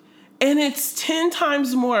 And it's 10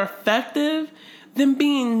 times more effective than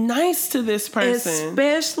being nice to this person.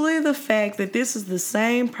 Especially the fact that this is the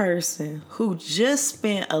same person who just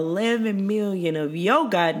spent $11 million of your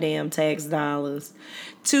goddamn tax dollars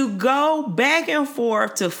to go back and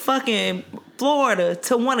forth to fucking Florida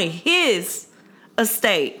to one of his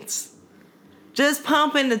estates. Just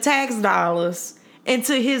pumping the tax dollars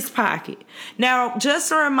into his pocket. Now, just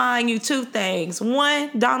to remind you two things.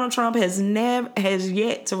 One, Donald Trump has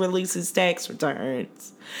yet to release his tax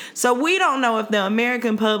returns. So we don't know if the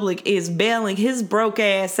American public is bailing his broke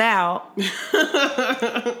ass out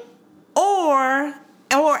or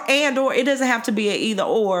it doesn't have to be an either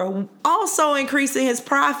or. Also increasing his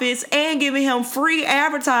profits and giving him free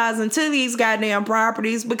advertising to these goddamn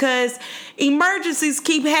properties because emergencies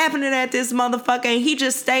keep happening at this motherfucker and he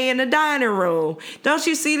just stay in the dining room. Don't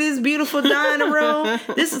you see this beautiful dining room?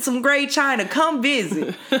 This is some great china. Come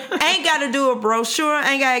visit. Ain't got to do a brochure.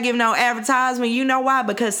 Ain't got to give no advertisement. You know why?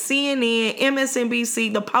 Because CNN,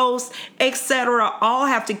 MSNBC, The Post, etc. all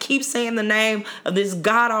have to keep saying the name of this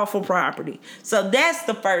god-awful property. So that's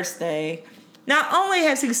the first thing. Not only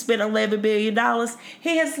has he spent $11 billion,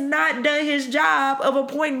 he has not done his job of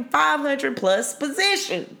appointing 500 plus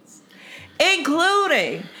positions,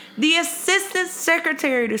 including the Assistant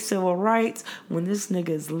Secretary to Civil Rights, when this nigga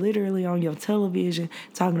is literally on your television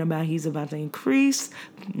talking about he's about to increase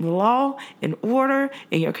law and order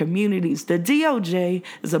in your communities. The DOJ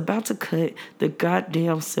is about to cut the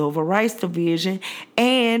goddamn Civil Rights Division,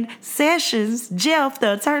 and Sessions, Jeff,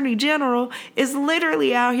 the Attorney General, is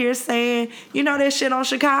literally out here saying, you know that shit on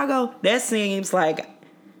Chicago? That seems like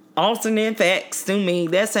alternate facts to me.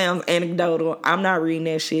 That sounds anecdotal. I'm not reading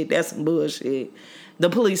that shit. That's some bullshit. The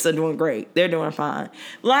police are doing great. They're doing fine.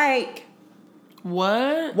 Like,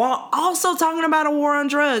 what? While also talking about a war on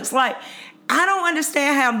drugs. Like, I don't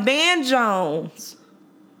understand how Van Jones.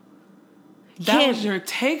 That was your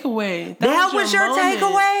takeaway. That was your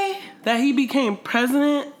takeaway? That he became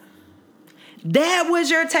president? That was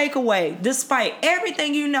your takeaway. Despite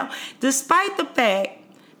everything you know. Despite the fact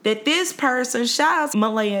that this person, shout out to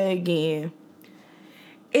Malaya again,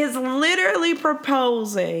 is literally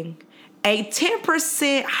proposing a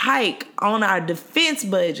 10% hike on our defense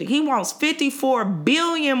budget. He wants $54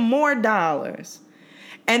 billion more dollars.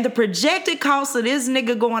 And the projected cost of this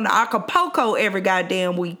nigga going to Acapulco every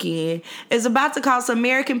goddamn weekend is about to cost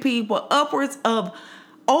American people upwards of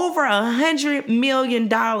over $100 million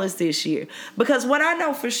this year. Because what I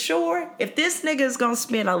know for sure, if this nigga is going to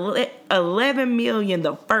spend $11 million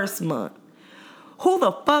the first month, who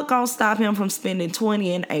the fuck gonna stop him from spending $20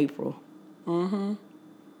 in April? Mm-hmm.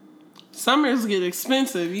 Summers get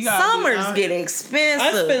expensive. Summers get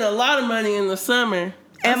expensive. I spend a lot of money in the summer.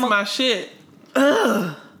 That's my shit.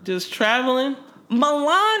 Ugh. Just traveling.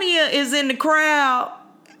 Melania is in the crowd,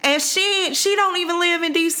 and she don't even live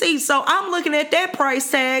in D.C. So I'm looking at that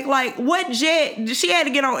price tag. Like, what jet? She had to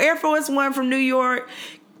get on Air Force One from New York,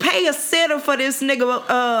 pay a sitter for this nigga,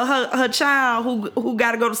 her child who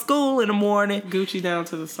got to go to school in the morning. Gucci down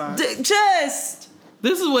to the side.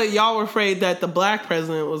 This is what y'all were afraid that the black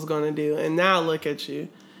president was going to do, and now look at you.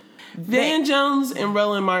 Van Jones and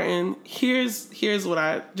Roland Martin, here's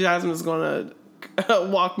what Jasmine's going to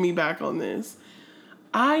walk me back on this.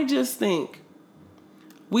 I just think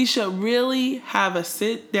we should really have a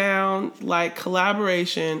sit-down, like,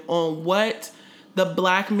 collaboration on what the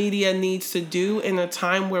black media needs to do in a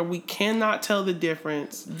time where we cannot tell the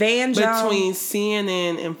difference between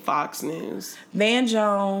CNN and Fox News. Van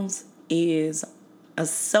Jones is a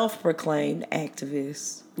self-proclaimed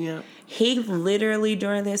activist. Yeah. He literally,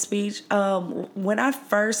 during that speech, when I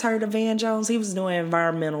first heard of Van Jones, he was doing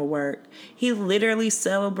environmental work. He literally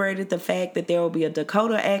celebrated the fact that there will be a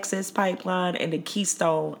Dakota Access Pipeline and a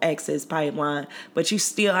Keystone Access Pipeline, but you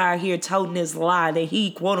still out here toting this lie that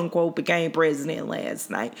he, quote-unquote, became president last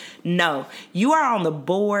night. No. You are on the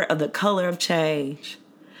board of the Color of Change.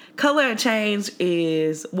 Color of Change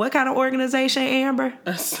is what kind of organization, Amber?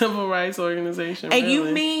 A civil rights organization. And really.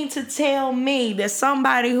 you mean to tell me that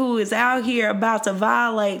somebody who is out here about to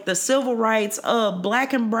violate the civil rights of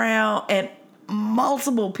black and brown and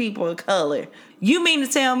multiple people of color, you mean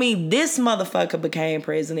to tell me this motherfucker became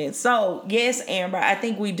president? So, yes, Amber, I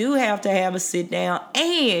think we do have to have a sit down.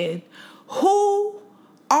 And who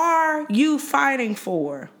are you fighting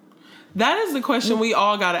for? That is the question we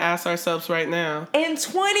all got to ask ourselves right now. In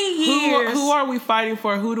 20 years... Who are we fighting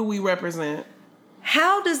for? Who do we represent?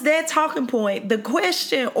 How does that talking point, the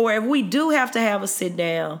question, or if we do have to have a sit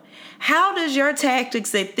down, how does your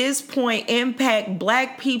tactics at this point impact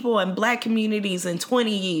black people and black communities in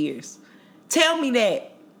 20 years? Tell me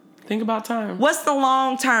that. Think about time. What's the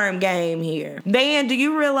long-term game here? Van, do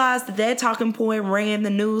you realize that talking point ran the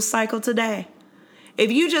news cycle today?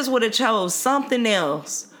 If you just would have chose something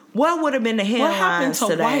else... What would have been the headlines today?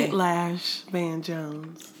 What happened to White Lash Van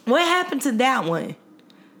Jones? What happened to that one?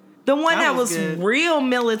 The one that was real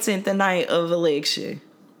militant the night of election.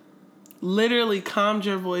 Literally calmed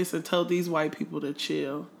your voice and told these white people to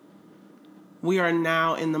chill. We are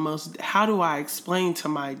now in the most... How do I explain to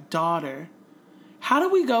my daughter? How do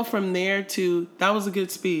we go from there to... That was a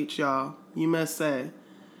good speech, y'all. You must say.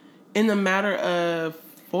 In the matter of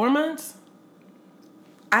 4 months...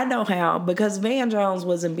 I know how, because Van Jones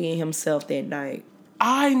wasn't being himself that night.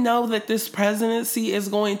 I know that this presidency is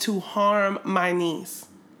going to harm my niece.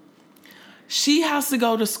 She has to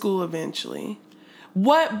go to school eventually.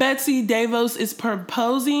 What Betsy DeVos is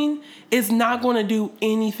proposing is not going to do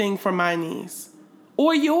anything for my niece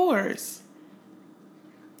or yours.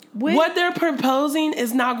 What they're proposing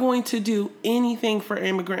is not going to do anything for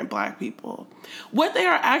immigrant black people. What they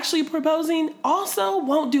are actually proposing also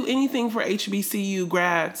won't do anything for HBCU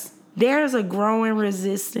grads. There's a growing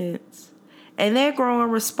resistance And that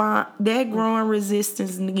growing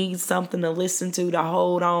resistance needs something to listen to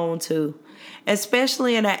hold on to.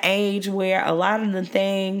 Especially in an age where a lot of the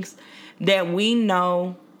things that we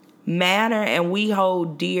know matter and we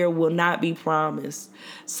hold dear will not be promised.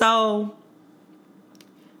 So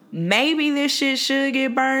maybe this shit should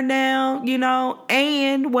get burned down, you know?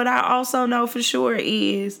 And what I also know for sure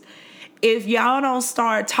is if y'all don't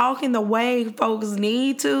start talking the way folks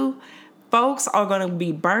need to, folks are going to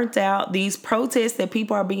be burnt out. These protests that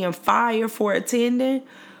people are being fired for attending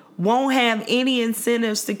won't have any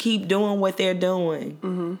incentives to keep doing what they're doing.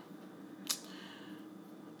 Mm-hmm.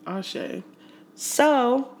 Ashe.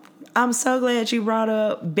 So, I'm so glad you brought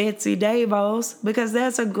up Betsy DeVos because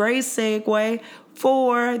that's a great segue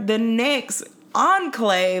for the next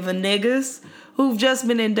enclave of niggas who've just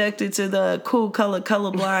been inducted to the Cool Color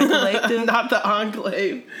Colorblind Collective. Not the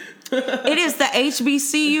enclave. It is the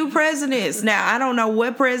HBCU presidents. Now, I don't know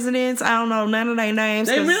what presidents. I don't know none of their names.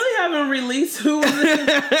 They really haven't released who was in.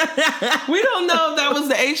 We don't know if that was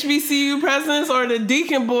the HBCU presidents or the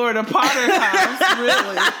deacon board of Potter House,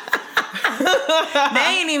 really. They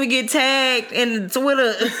ain't even get tagged in the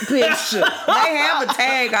Twitter picture. They have a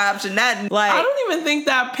tag option. Not like I don't even think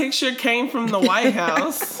that picture came from the White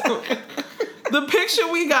House. The picture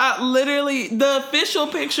we got, literally, the official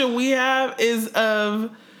picture we have is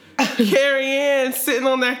of Carrie Ann sitting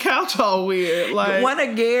on that couch all weird. Like one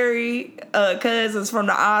of Gary cousins from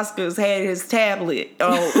the Oscars had his tablet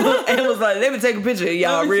and was like, let me take a picture of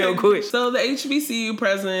y'all real quick. So the HBCU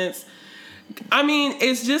presidents, I mean,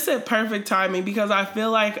 it's just at perfect timing because I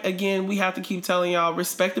feel like, again, we have to keep telling y'all,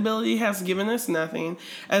 respectability has given us nothing.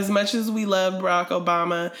 As much as we love Barack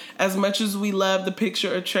Obama, as much as we love the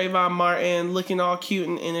picture of Trayvon Martin looking all cute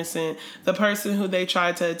and innocent, the person who they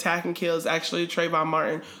tried to attack and kill is actually Trayvon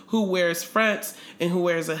Martin, who wears fronts and who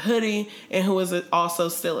wears a hoodie and who is also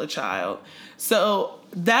still a child. So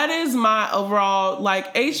that is my overall,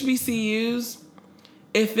 like, HBCUs,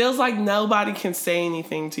 it feels like nobody can say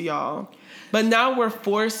anything to y'all. But now we're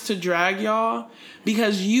forced to drag y'all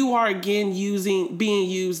because you are again being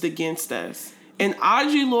used against us. And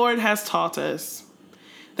Audre Lorde has taught us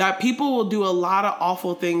that people will do a lot of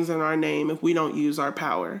awful things in our name if we don't use our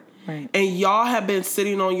power. Right. And y'all have been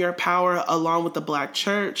sitting on your power along with the Black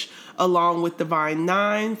Church, along with Divine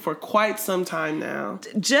Nine for quite some time now.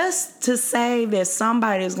 Just to say that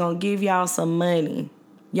somebody's going to give y'all some money.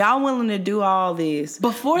 Y'all willing to do all this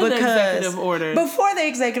before the executive order. Before the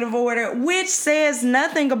executive order, which says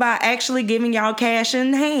nothing about actually giving y'all cash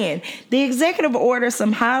in hand. The executive order,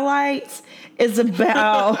 some highlights, is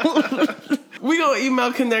about... We gonna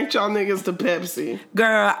email connect y'all niggas to Pepsi.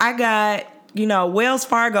 Girl, I got... Wells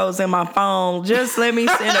Fargo's in my phone. Just let me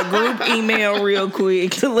send a group email real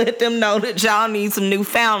quick to let them know that y'all need some new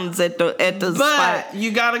fountains at the spot. But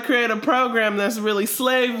you got to create a program that's really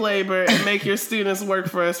slave labor and make your students work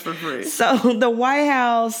for us for free. So the White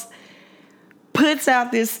House puts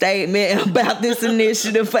out this statement about this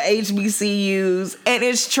initiative for HBCUs, and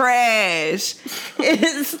it's trash.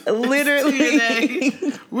 It's literally...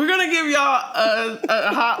 We're going to give y'all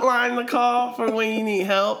a hotline to call for when you need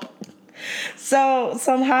help. So,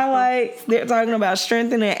 some highlights, they're talking about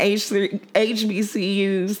strengthening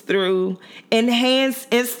HBCUs through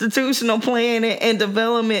enhanced institutional planning and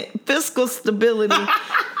development, fiscal stability,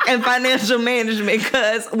 and financial management,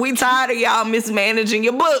 because we tired of y'all mismanaging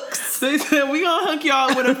your books. They said we gonna hook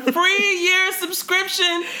y'all with a free year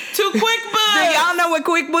subscription to QuickBooks. Do y'all know what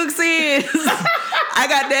QuickBooks is? I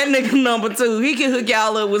got that nigga number 2. He can hook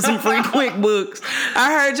y'all up with some free QuickBooks.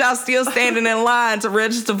 I heard y'all still standing in line to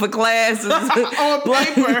register for classes. On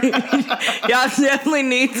paper. Y'all definitely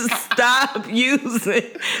need to stop using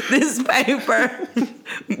this paper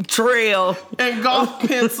trail. And golf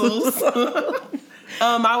pencils.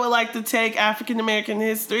 I would like to take African American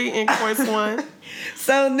history in course 1.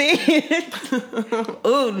 So then,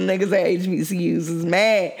 ooh, the niggas at HBCUs is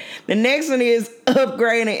mad. The next one is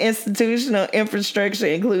upgrading institutional infrastructure,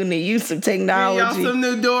 including the use of technology. Y'all some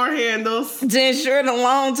new door handles. To ensure the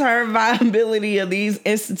long-term viability of these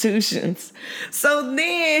institutions. So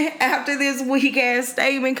then, after this weak-ass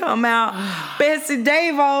statement come out, Betsy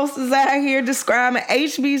DeVos is out here describing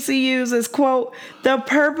HBCUs as, quote, the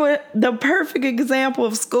perfect example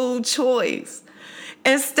of school choice.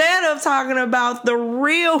 Instead of talking about the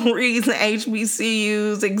real reason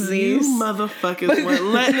HBCUs exist. You motherfuckers weren't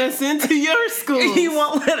letting us into your schools. You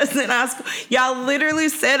won't let us in our school. Y'all literally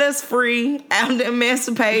set us free after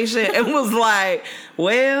emancipation and was like,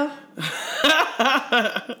 well,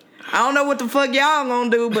 I don't know what the fuck y'all gonna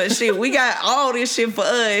do, but shit, we got all this shit for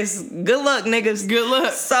us. Good luck, niggas. Good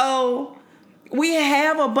luck. So, we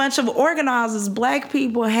have a bunch of organizers. Black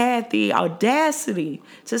people had the audacity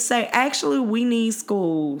to say, actually, we need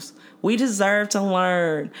schools. We deserve to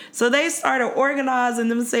learn. So they started organizing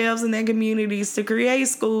themselves in their communities to create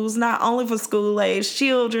schools, not only for school-age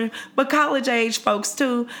children, but college-age folks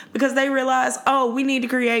too, because they realized, oh, we need to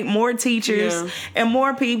create more teachers and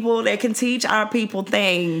more people that can teach our people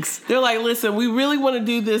things. They're like, listen, we really want to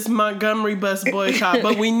do this Montgomery bus boycott,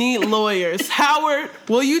 but we need lawyers. Howard,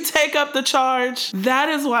 will you take up the charge? That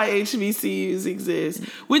is why HBCUs exist,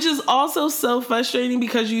 which is also so frustrating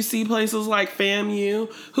because you see places like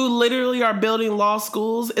FAMU who literally are building law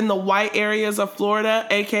schools in the white areas of Florida,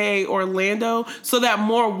 aka Orlando, so that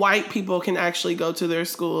more white people can actually go to their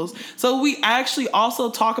schools. So we actually also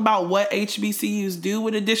talk about what HBCUs do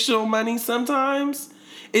with additional money sometimes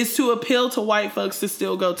is to appeal to white folks to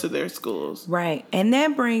still go to their schools. Right. And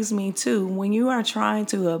that brings me to when you are trying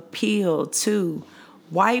to appeal to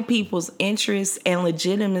white people's interests and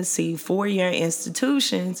legitimacy for your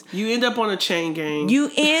institutions, you end up on a chain gang. You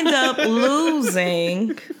end up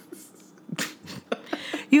losing.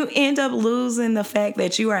 You end up losing the fact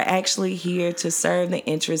that you are actually here to serve the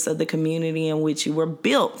interests of the community in which you were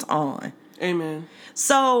built on. Amen.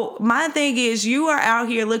 So my thing is, you are out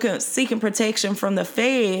here seeking protection from the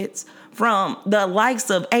feds, from the likes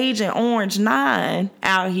of Agent Orange 9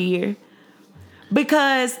 out here,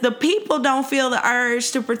 because the people don't feel the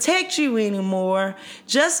urge to protect you anymore,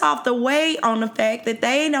 just off the weight on the fact that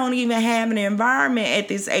they don't even have an environment at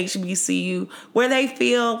this HBCU where they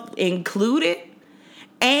feel included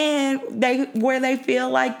and where they feel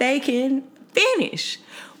like they can finish.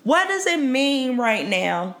 What does it mean right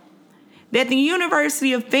now that the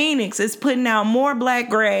University of Phoenix is putting out more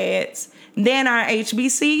black grads than our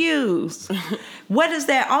HBCUs? What does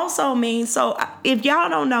that also mean? So if y'all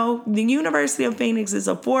don't know, the University of Phoenix is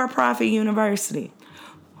a for-profit university.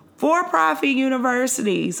 For-profit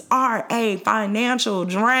universities are a financial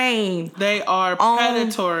drain. They are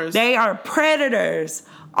predators. They are predators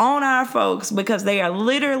on our folks because they are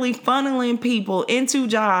literally funneling people into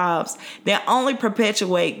jobs that only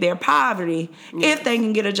perpetuate their poverty if they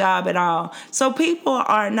can get a job at all. So people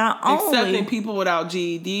are not only accepting people without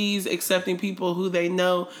GEDs, accepting people who they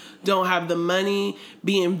know don't have the money,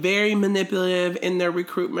 being very manipulative in their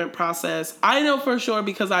recruitment process. I know for sure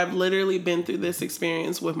because I've literally been through this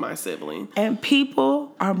experience with my sibling. And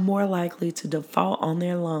people are more likely to default on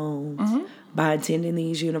their loans by attending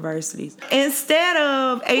these universities. Instead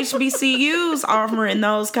of HBCUs offering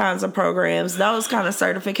those kinds of programs, those kind of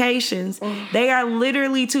certifications, they are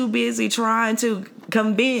literally too busy trying to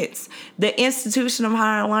convince the institution of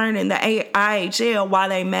higher learning, the IHL, why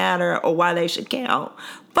they matter or why they should count.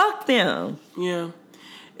 Fuck them. Yeah.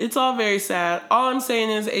 It's all very sad. All I'm saying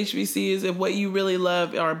is HBCUs, if what you really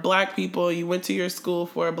love are black people, you went to your school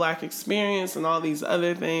for a black experience and all these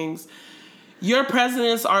other things, your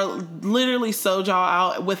presidents are literally sold y'all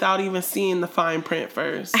out without even seeing the fine print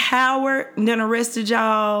first. Howard then arrested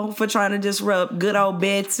y'all for trying to disrupt good old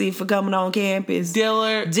Betsy for coming on campus.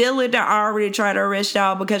 Dillard done already tried to arrest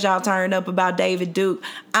y'all because y'all turned up about David Duke.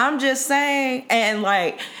 I'm just saying, and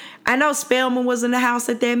like, I know Spelman was in the house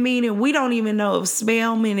at that meeting. We don't even know if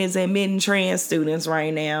Spelman is admitting trans students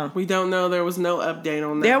right now. We don't know. There was no update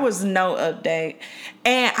on that. There was no update.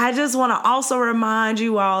 And I just want to also remind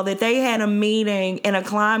you all that they had a meeting in a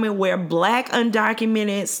climate where black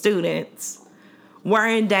undocumented students were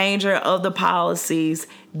in danger of the policies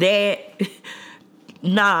that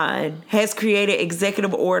NON has created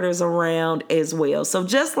executive orders around as well. So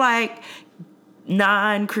just like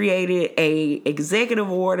NON created a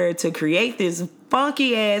executive order to create this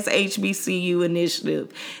funky ass HBCU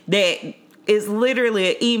initiative that is literally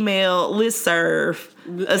an email listserv.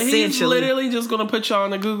 Essentially, he's literally just gonna put y'all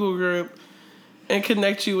in a Google group and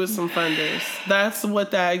connect you with some funders. That's what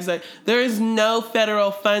that there is no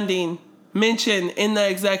federal funding mentioned in the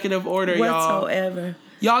executive order, whatsoever.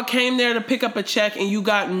 Y'all came there to pick up a check and you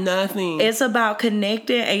got nothing. It's about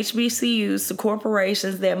connecting HBCUs to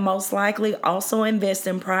corporations that most likely also invest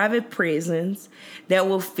in private prisons that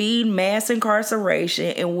will feed mass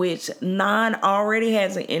incarceration, in which NON already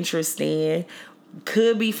has an interest in.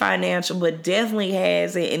 Could be financial, but definitely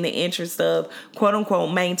has it in the interest of, quote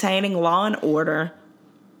unquote, maintaining law and order.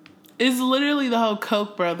 It's literally the whole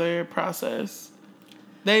Koch brother process.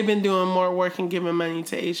 They've been doing more work and giving money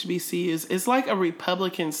to HBCUs. It's like a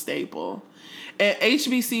Republican staple. And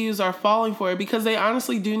HBCUs are falling for it because they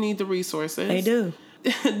honestly do need the resources. They do.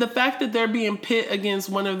 the fact that they're being pit against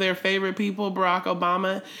one of their favorite people, Barack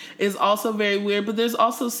Obama, is also very weird. But there's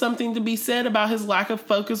also something to be said about his lack of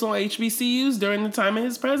focus on HBCUs during the time of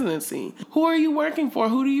his presidency. Who are you working for?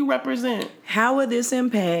 Who do you represent? How will this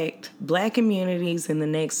impact Black communities in the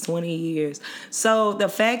next 20 years? So the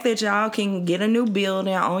fact that y'all can get a new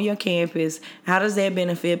building on your campus, how does that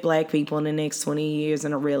benefit Black people in the next 20 years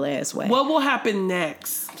in a real ass way? What will happen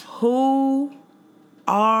next? Who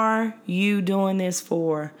are you doing this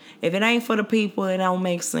for? If it ain't for the people, it don't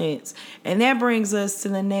make sense. And that brings us to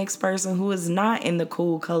the next person who is not in the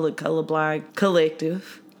cool colored colorblind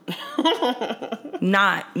collective.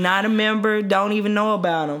 Not a member, don't even know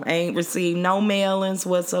about them. Ain't received no mailings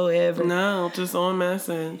whatsoever. No, just on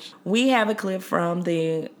message. We have a clip from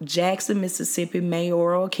the Jackson, Mississippi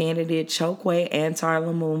mayoral candidate Chokwe Antar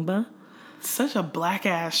Lumumba. Such a black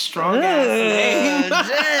ass, strong ass name.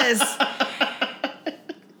 Just.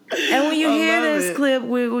 And when you hear this clip,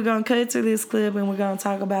 we're going to cut to this clip and we're going to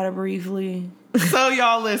talk about it briefly. So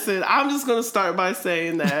y'all listen, I'm just going to start by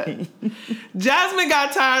saying that Jasmine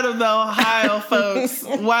got tired of the Ohio folks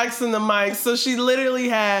waxing the mic, so she literally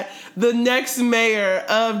had the next mayor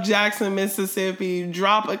of Jackson, Mississippi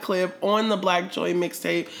drop a clip on the Black Joy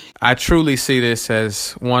Mixtape. I truly see this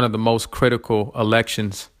as one of the most critical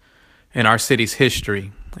elections in our city's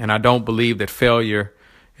history, and I don't believe that failure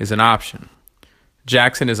is an option.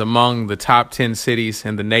 Jackson is among the top 10 cities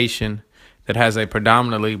in the nation that has a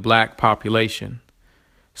predominantly Black population.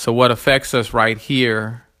 So what affects us right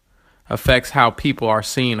here affects how people are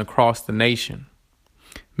seen across the nation.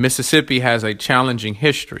 Mississippi has a challenging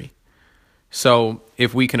history. So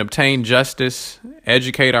if we can obtain justice,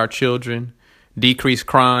 educate our children, decrease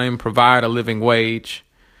crime, provide a living wage,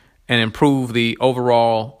 and improve the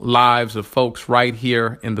overall lives of folks right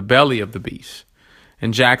here in the belly of the beast,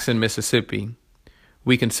 in Jackson, Mississippi,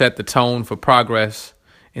 we can set the tone for progress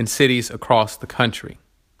in cities across the country.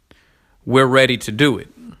 We're ready to do it.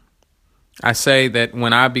 I say that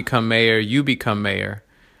when I become mayor, you become mayor.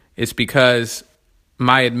 It's because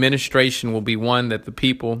my administration will be one that the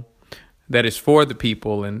people, that is for the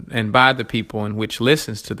people and by the people, and which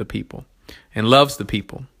listens to the people and loves the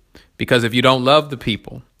people. Because if you don't love the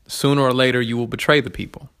people, sooner or later you will betray the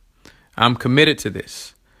people. I'm committed to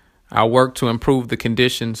this. I'll work to improve the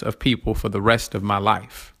conditions of people for the rest of my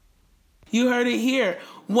life. You heard it here.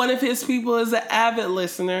 One of his people is an avid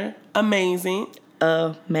listener. Amazing.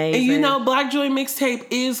 Amazing. And you know, Black Joy Mixtape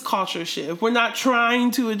is culture shift. We're not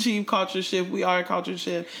trying to achieve culture shift. We are culture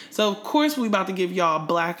shift. So, of course, we about to give y'all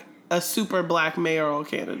a super Black mayoral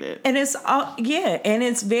candidate. And it's and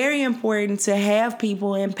it's very important to have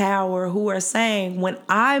people in power who are saying, when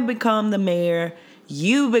I become the mayor,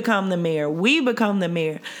 you become the mayor, we become the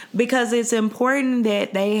mayor, because it's important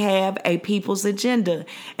that they have a people's agenda.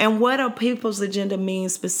 And what a people's agenda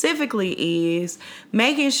means specifically is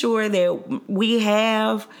making sure that we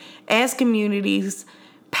have, as communities,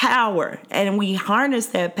 power, and we harness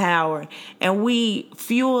that power, and we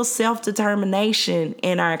fuel self-determination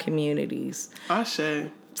in our communities. Ashe.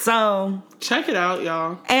 So check it out,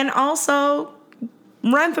 y'all. And also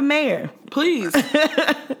run for mayor. Please.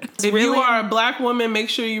 If you are a Black woman, make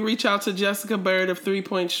sure you reach out to Jessica Bird of 3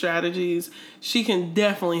 Point Strategies. She can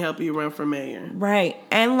definitely help you run for mayor. Right.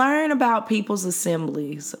 And learn about people's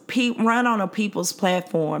assemblies. Run on a people's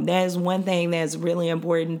platform. That is one thing that's really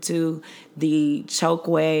important to the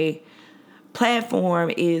Chokwe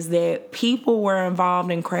platform, is that people were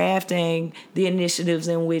involved in crafting the initiatives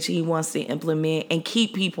in which he wants to implement and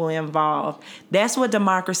keep people involved. That's what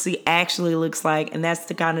democracy actually looks like, and that's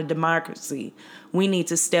the kind of democracy we need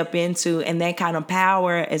to step into, and that kind of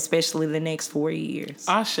power, especially the next 4 years.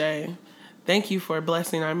 Ashe. Thank you for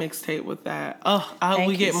blessing our mixtape with that. Oh, I hope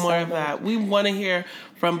we get more of that. We want to hear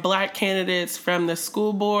from Black candidates, from the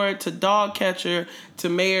school board to dog catcher to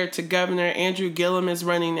mayor to governor. Andrew Gillum is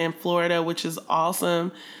running in Florida, which is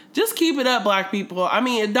awesome. Just keep it up, Black people. I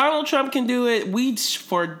mean, if Donald Trump can do it, we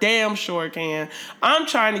for damn sure can. I'm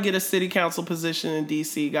trying to get a city council position in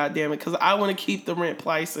D.C., goddammit, because I want to keep the rent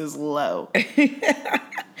prices low.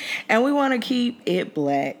 And we want to keep it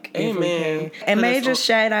Black. Amen. And major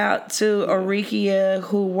shout out to Arikia,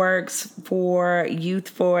 who works for Youth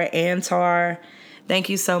for Antar. Thank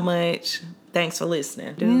you so much. Thanks for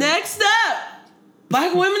listening. Next up,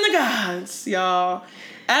 Black women the gods, y'all.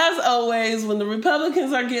 As always, when the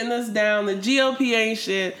Republicans are getting us down, the GOP ain't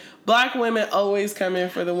shit. Black women always come in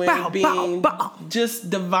for the win, being just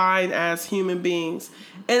divine as human beings.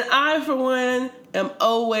 And I, for one, am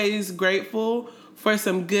always grateful for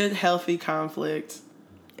some good, healthy conflict.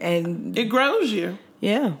 And it grows you.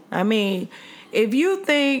 Yeah. I mean, if you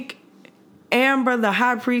think Amber, the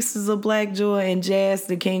high priestess of Black Joy, and Jazz,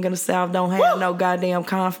 the king of the South, don't have no goddamn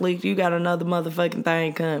conflict. You got another motherfucking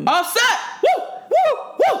thing coming. All set. Woo.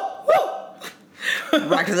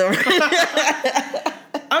 Rockers over.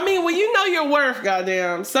 I mean, when you know your worth,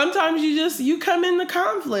 goddamn, sometimes you come into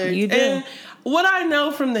conflict. You do. And what I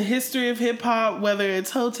know from the history of hip hop, whether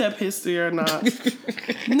it's Hotep history or not,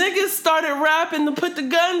 niggas started rapping to put the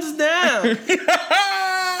guns down.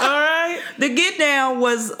 All right? The Get Down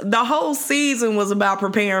was, the whole season was about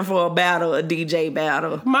preparing for a battle, a DJ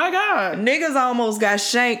battle. My God. Niggas almost got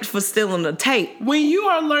shanked for stealing the tape. When you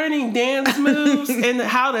are learning dance moves and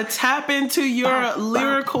how to tap into your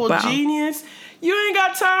lyrical genius, you ain't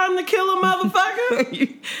got time to kill a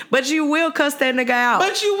motherfucker. But you will cuss that nigga out.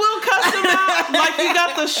 But you will cuss him out like you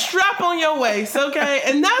got the strap on your waist, okay?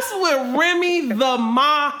 And that's what Remy the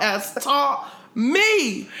Ma has taught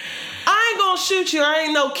me. I ain't gonna shoot you. I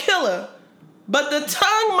ain't no killer. But the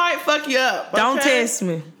tongue might fuck you up. Okay? Don't test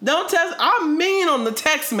me. Don't test. I'm mean on the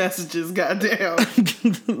text messages, goddamn.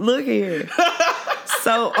 Look here.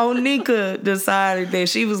 So Onika decided that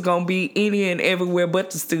she was gonna be any and everywhere but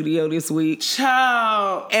the studio this week.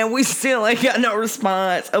 Child. And we still ain't got no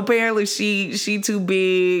response. Apparently she too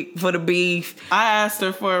big for the beef. I asked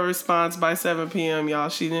her for a response by 7 p.m., y'all.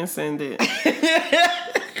 She didn't send it.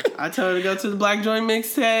 I told her to go to the Black Joy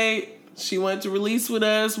Mixtape. She wanted to release with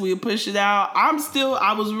us. We'll push it out. I'm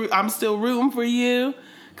still rooting for you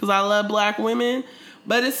because I love black women.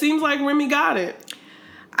 But it seems like Remy got it.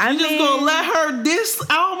 You just gonna let her this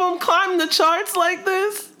album climb the charts like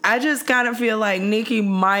this? I just kind of feel like Nicki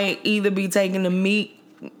might either be taking the meat.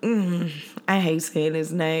 I hate saying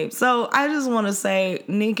his name. So I just want to say,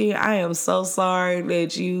 Nicki, I am so sorry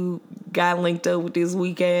that you got linked up with this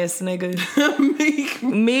weak ass nigga.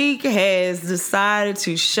 Meek has decided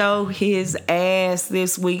to show his ass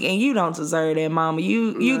this week, and you don't deserve that, mama.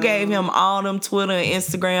 You gave him all them Twitter and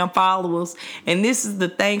Instagram followers, and this is the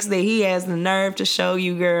thanks that he has the nerve to show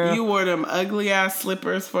you, girl. You wore them ugly ass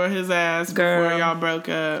slippers for his ass before y'all broke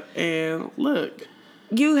up, and look.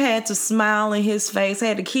 You had to smile in his face,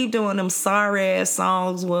 had to keep doing them sorry ass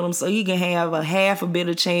songs with him so he can have a half a bit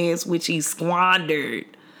of chance, which he squandered.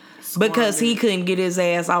 Because he couldn't get his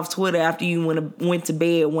ass off Twitter after you went to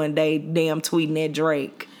bed one day, damn tweeting at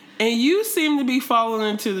Drake. And you seem to be falling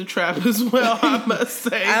into the trap as well, I must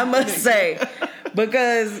say. I must say.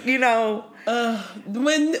 Because, you know...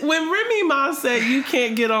 when Remy Ma said you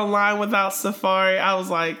can't get online without Safari, I was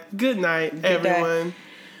like, good night, everyone.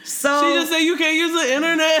 So she just said you can't use the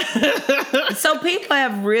internet. So people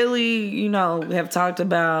have really, have talked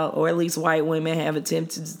about, or at least white women have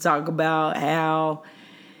attempted to talk about how...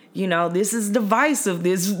 this is divisive.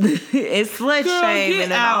 This it's slut shaming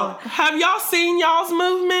and all. Have y'all seen y'all's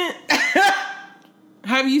movement?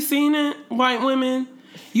 Have you seen it, white women?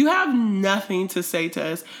 You have nothing to say to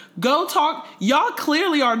us. Go talk. Y'all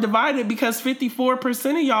clearly are divided because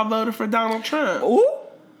 54% of y'all voted for Donald Trump. Ooh.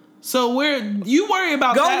 So you worry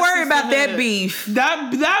about go that. Go worry about that beef.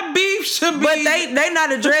 That beef should be. But they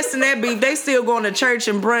not addressing that beef. They still going to church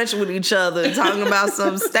and brunch with each other, talking about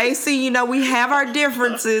some Stacey. We have our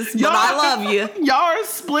differences, but I love you. Y'all are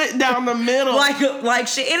split down the middle. like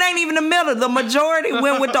shit. It ain't even the middle. The majority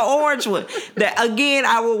went with the orange one. That again,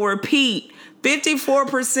 I will repeat.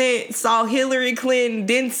 54% saw Hillary Clinton,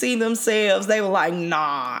 didn't see themselves. They were like,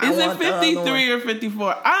 nah. Is it 53 or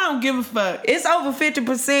 54? I don't give a fuck. It's over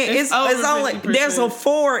 50%. It's only 50%. There's a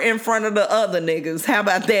 4 in front of the other niggas. How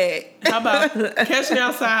about that? How about catch me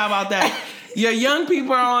outside? How about that? Your young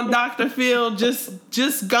people are on Dr. Phil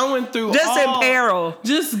just going through in peril.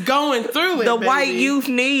 Just going through it. The baby. white youth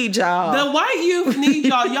need y'all. The white youth need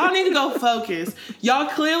y'all. Y'all need to go focus. Y'all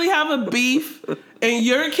clearly have a beef in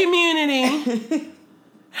your community.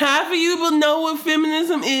 Half of you will know what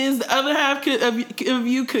feminism is. The other half of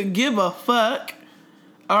you could give a fuck.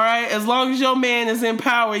 All right? As long as your man is in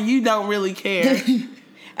power, you don't really care.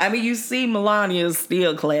 I mean, you see Melania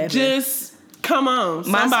still clapping. Just come on.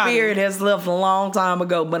 My spirit has left a long time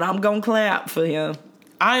ago, but I'm going to clap for him.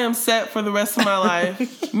 I am set for the rest of my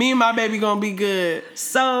life. Me and my baby going to be good.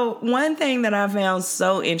 So one thing that I found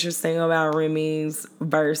so interesting about Remy's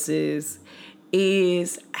verses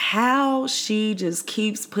is how she just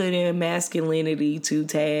keeps putting masculinity to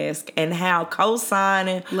task and how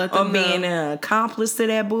co-signing or being an accomplice to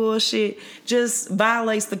that bullshit just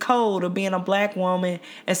violates the code of being a black woman,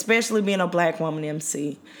 especially being a black woman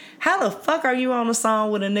MC. How the fuck are you on a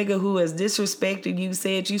song with a nigga who has disrespected you,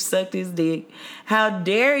 said you sucked his dick? How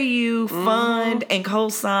dare you fund and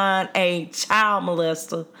co-sign a child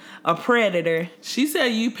molester, a predator? She said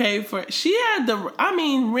you paid for it.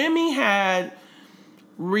 Remy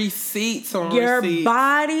receipts on Your receipts.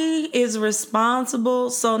 body is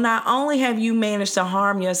responsible. So not only have you managed to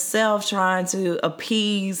harm yourself trying to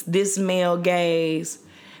appease this male gaze,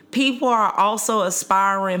 people are also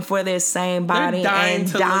aspiring for their same body and dying.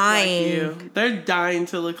 Look like you. They're dying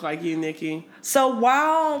to look like you, Nikki. So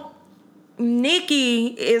while Nikki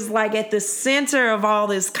is like at the center of all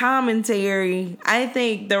this commentary, I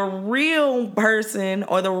think the real person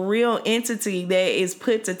or the real entity that is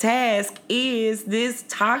put to task is this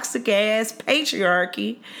toxic ass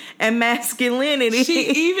patriarchy and masculinity. She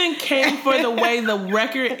even came for the way the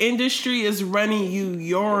record industry is running you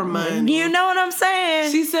your money. You know what I'm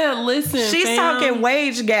saying? She said, listen, She's talking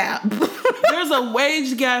wage gap. There's a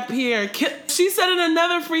wage gap here. She said in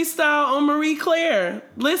another freestyle on Marie Claire,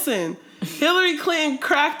 listen, Hillary Clinton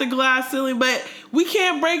cracked the glass ceiling, but we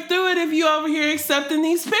can't break through it if you over here accepting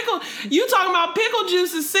these pickle. You talking about pickle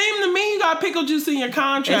juice? It seemed to me you got pickle juice in your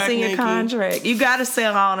contract. It's in your Nikki. contract. You got to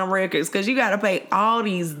sell all them records because you got to pay all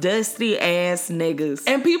these dusty ass niggas.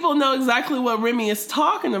 And people know exactly what Remy is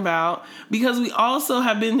talking about because we also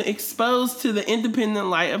have been exposed to the independent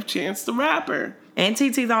light of Chance the Rapper. And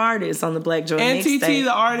TT the artist on the Black Joy And Mixtape. TT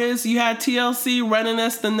the artist. You had TLC running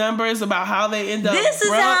us the numbers about how they end up This is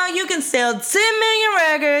broke. how you can sell 10 million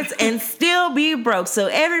records and still be broke. So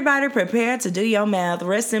everybody prepare to do your math.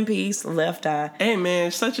 Rest in peace, Left Eye. Hey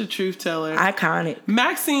man, such a truth teller. Iconic.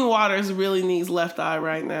 Maxine Waters really needs Left Eye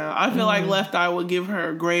right now. I feel like Left Eye will give her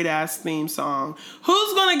a great ass theme song.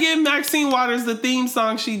 Who's gonna give Maxine Waters the theme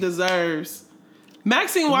song she deserves?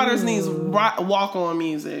 Maxine Waters needs walk on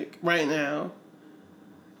music right now.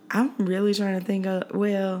 I'm really trying to think of,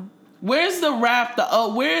 well... Where's the rap?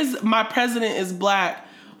 Where's My President is Black?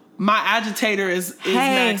 My Agitator is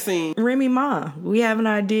Maxine. Remy Ma, we have an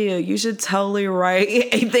idea. You should totally write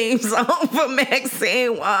a theme song for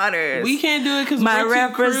Maxine Waters. We can't do it because my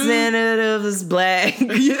representative is black.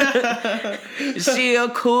 Yeah. She a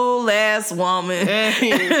cool ass woman.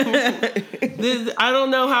 Hey. I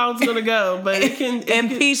don't know how it's gonna go, but it can.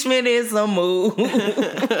 Impeachment is a move.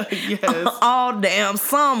 Yes. All damn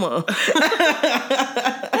summer.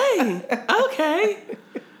 Hey. Okay.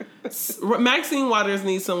 Maxine Waters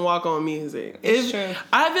needs some walk-on music. It's true.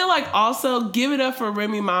 I feel like also give it up for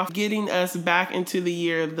Remy Ma getting us back into the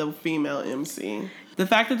year of the female MC. The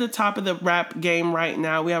fact at the top of the rap game right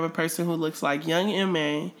now, we have a person who looks like Young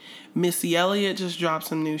M.A., Missy Elliott just dropped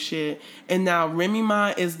some new shit, and now Remy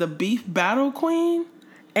Ma is the beef battle queen.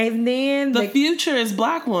 And then the future is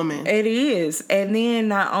black woman. It is. And then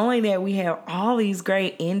not only that, we have all these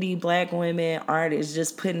great indie black women artists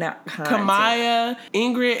just putting out content. Kamaya,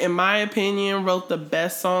 Ingrid, in my opinion, wrote the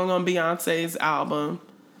best song on Beyonce's album.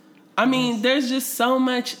 I mean, there's just so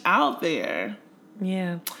much out there.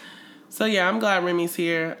 Yeah. So yeah, I'm glad Remy's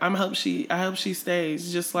here. I hope she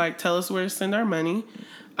stays. Just like tell us where to send our money.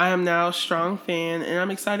 I am now a strong fan, and I'm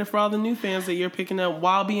excited for all the new fans that you're picking up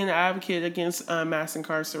while being an advocate against mass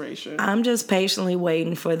incarceration. I'm just patiently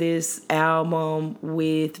waiting for this album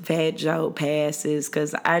with Fat Joe passes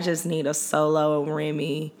because I just need a solo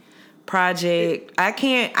Remy project. I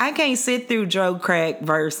can't sit through Joe Crack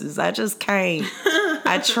verses. I just can't.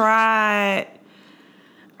 I tried.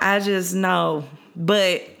 I just know.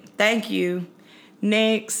 But thank you.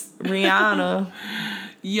 Next, Rihanna.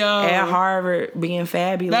 Yo. At Harvard being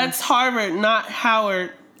fabulous. That's Harvard, not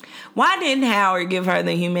Howard. Why didn't Howard give her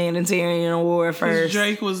the humanitarian award first?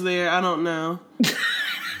 Drake was there. I don't know.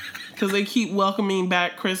 Because they keep welcoming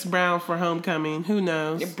back Chris Brown for homecoming. Who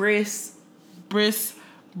knows? Briss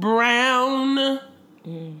Brown.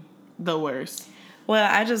 The worst. Well,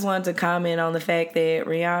 I just wanted to comment on the fact that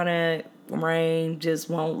Rihanna Rain just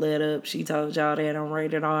won't let up. She told y'all that on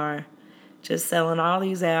Rated R. Just selling all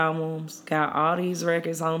these albums, got all these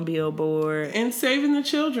records on Billboard. And saving the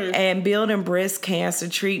children. And building breast cancer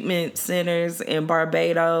treatment centers in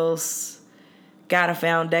Barbados. Got a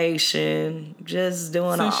foundation. Just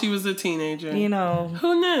doing Since she was a teenager. You know.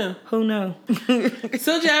 Who knew? Who knew?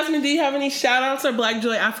 So, Jasmine, do you have any shout-outs or Black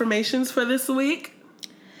Joy affirmations for this week?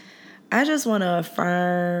 I just want to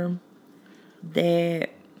affirm that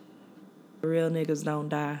real niggas don't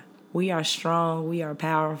die. We are strong. We are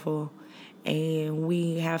powerful. And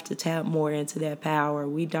we have to tap more into that power.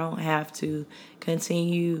 We don't have to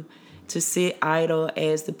continue to sit idle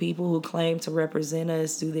as the people who claim to represent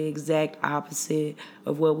us do the exact opposite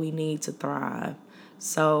of what we need to thrive.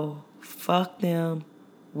 So, fuck them.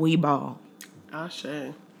 We ball. Ashe.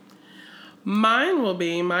 Mine will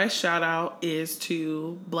be, my shout out is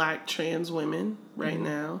to Black trans women right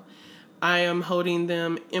now. I am holding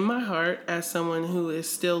them in my heart as someone who is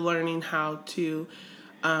still learning how to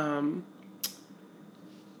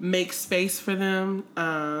make space for them,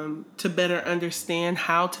 to better understand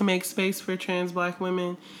how to make space for trans Black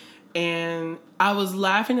women. And I was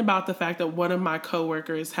laughing about the fact that one of my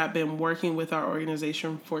coworkers had been working with our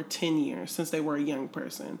organization for 10 years since they were a young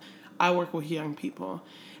person. I work with young people.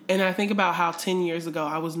 And I think about how 10 years ago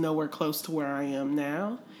I was nowhere close to where I am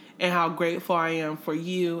now, and how grateful I am for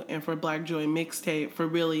you and for Black Joy Mixtape for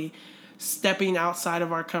really stepping outside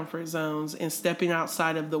of our comfort zones and stepping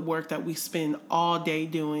outside of the work that we spend all day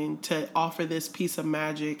doing to offer this piece of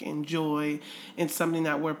magic and joy and something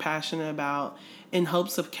that we're passionate about, in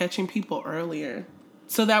hopes of catching people earlier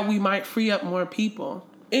so that we might free up more people.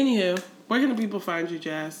 Anywho, where can the people find you,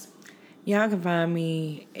 Jazz? Y'all can find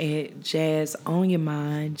me at Jazz On Your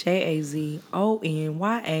Mind,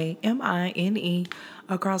 JAZONYAMINE,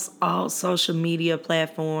 across all social media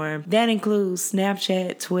platforms. That includes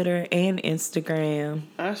Snapchat, Twitter, and Instagram.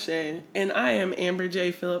 Ashe. And I am Amber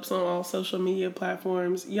J. Phillips on all social media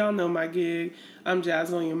platforms. Y'all know my gig. I'm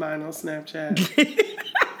Jazz On Your Mind on Snapchat.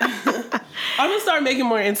 I'm going to start making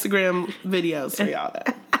more Instagram videos for y'all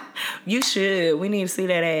though. You should. We need to see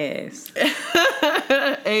that ass.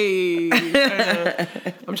 Hey.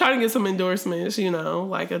 I'm trying to get some endorsements,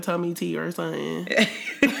 like a tummy tea or something.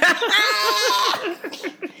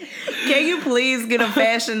 Can you please get a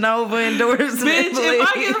Fashion Nova endorsement? Bitch, please? if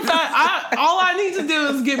I get all I need to do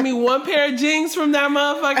is get me one pair of jeans from that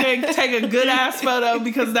motherfucker and take a good ass photo,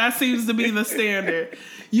 because that seems to be the standard.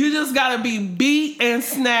 You just gotta be beat and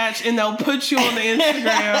snatched, and they'll put you on the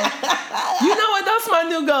Instagram. You know what? That's my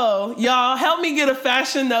new goal. Y'all, help me get a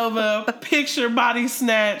Fashion Nova picture body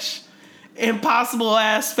snatch, impossible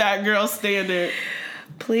ass fat girl standard.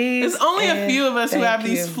 Please. There's only a few of us who have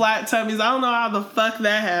these flat tummies. I don't know how the fuck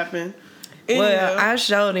that happened. Anyway. Well, I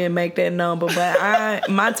sure didn't make that number, but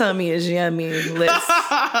my tummy is yummy.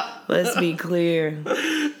 Let's be clear.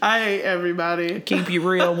 I hate everybody. Keep you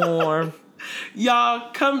real warm. Y'all,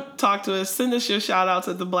 come talk to us. Send us your shout outs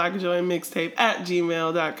at the Black Joy Mixtape at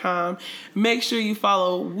gmail.com. Make sure you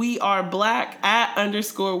follow We Are Black at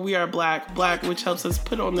 _We Are Black, which helps us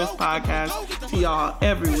put on this podcast to y'all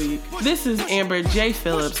every week. This is Amber J.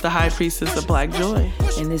 Phillips, the High Priestess of Black Joy.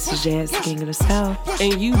 And this is Jazz, King of the South.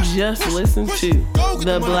 And you just listened to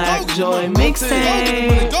the Black Joy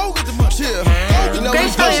Mixtape. Go get the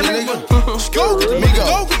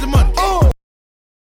money.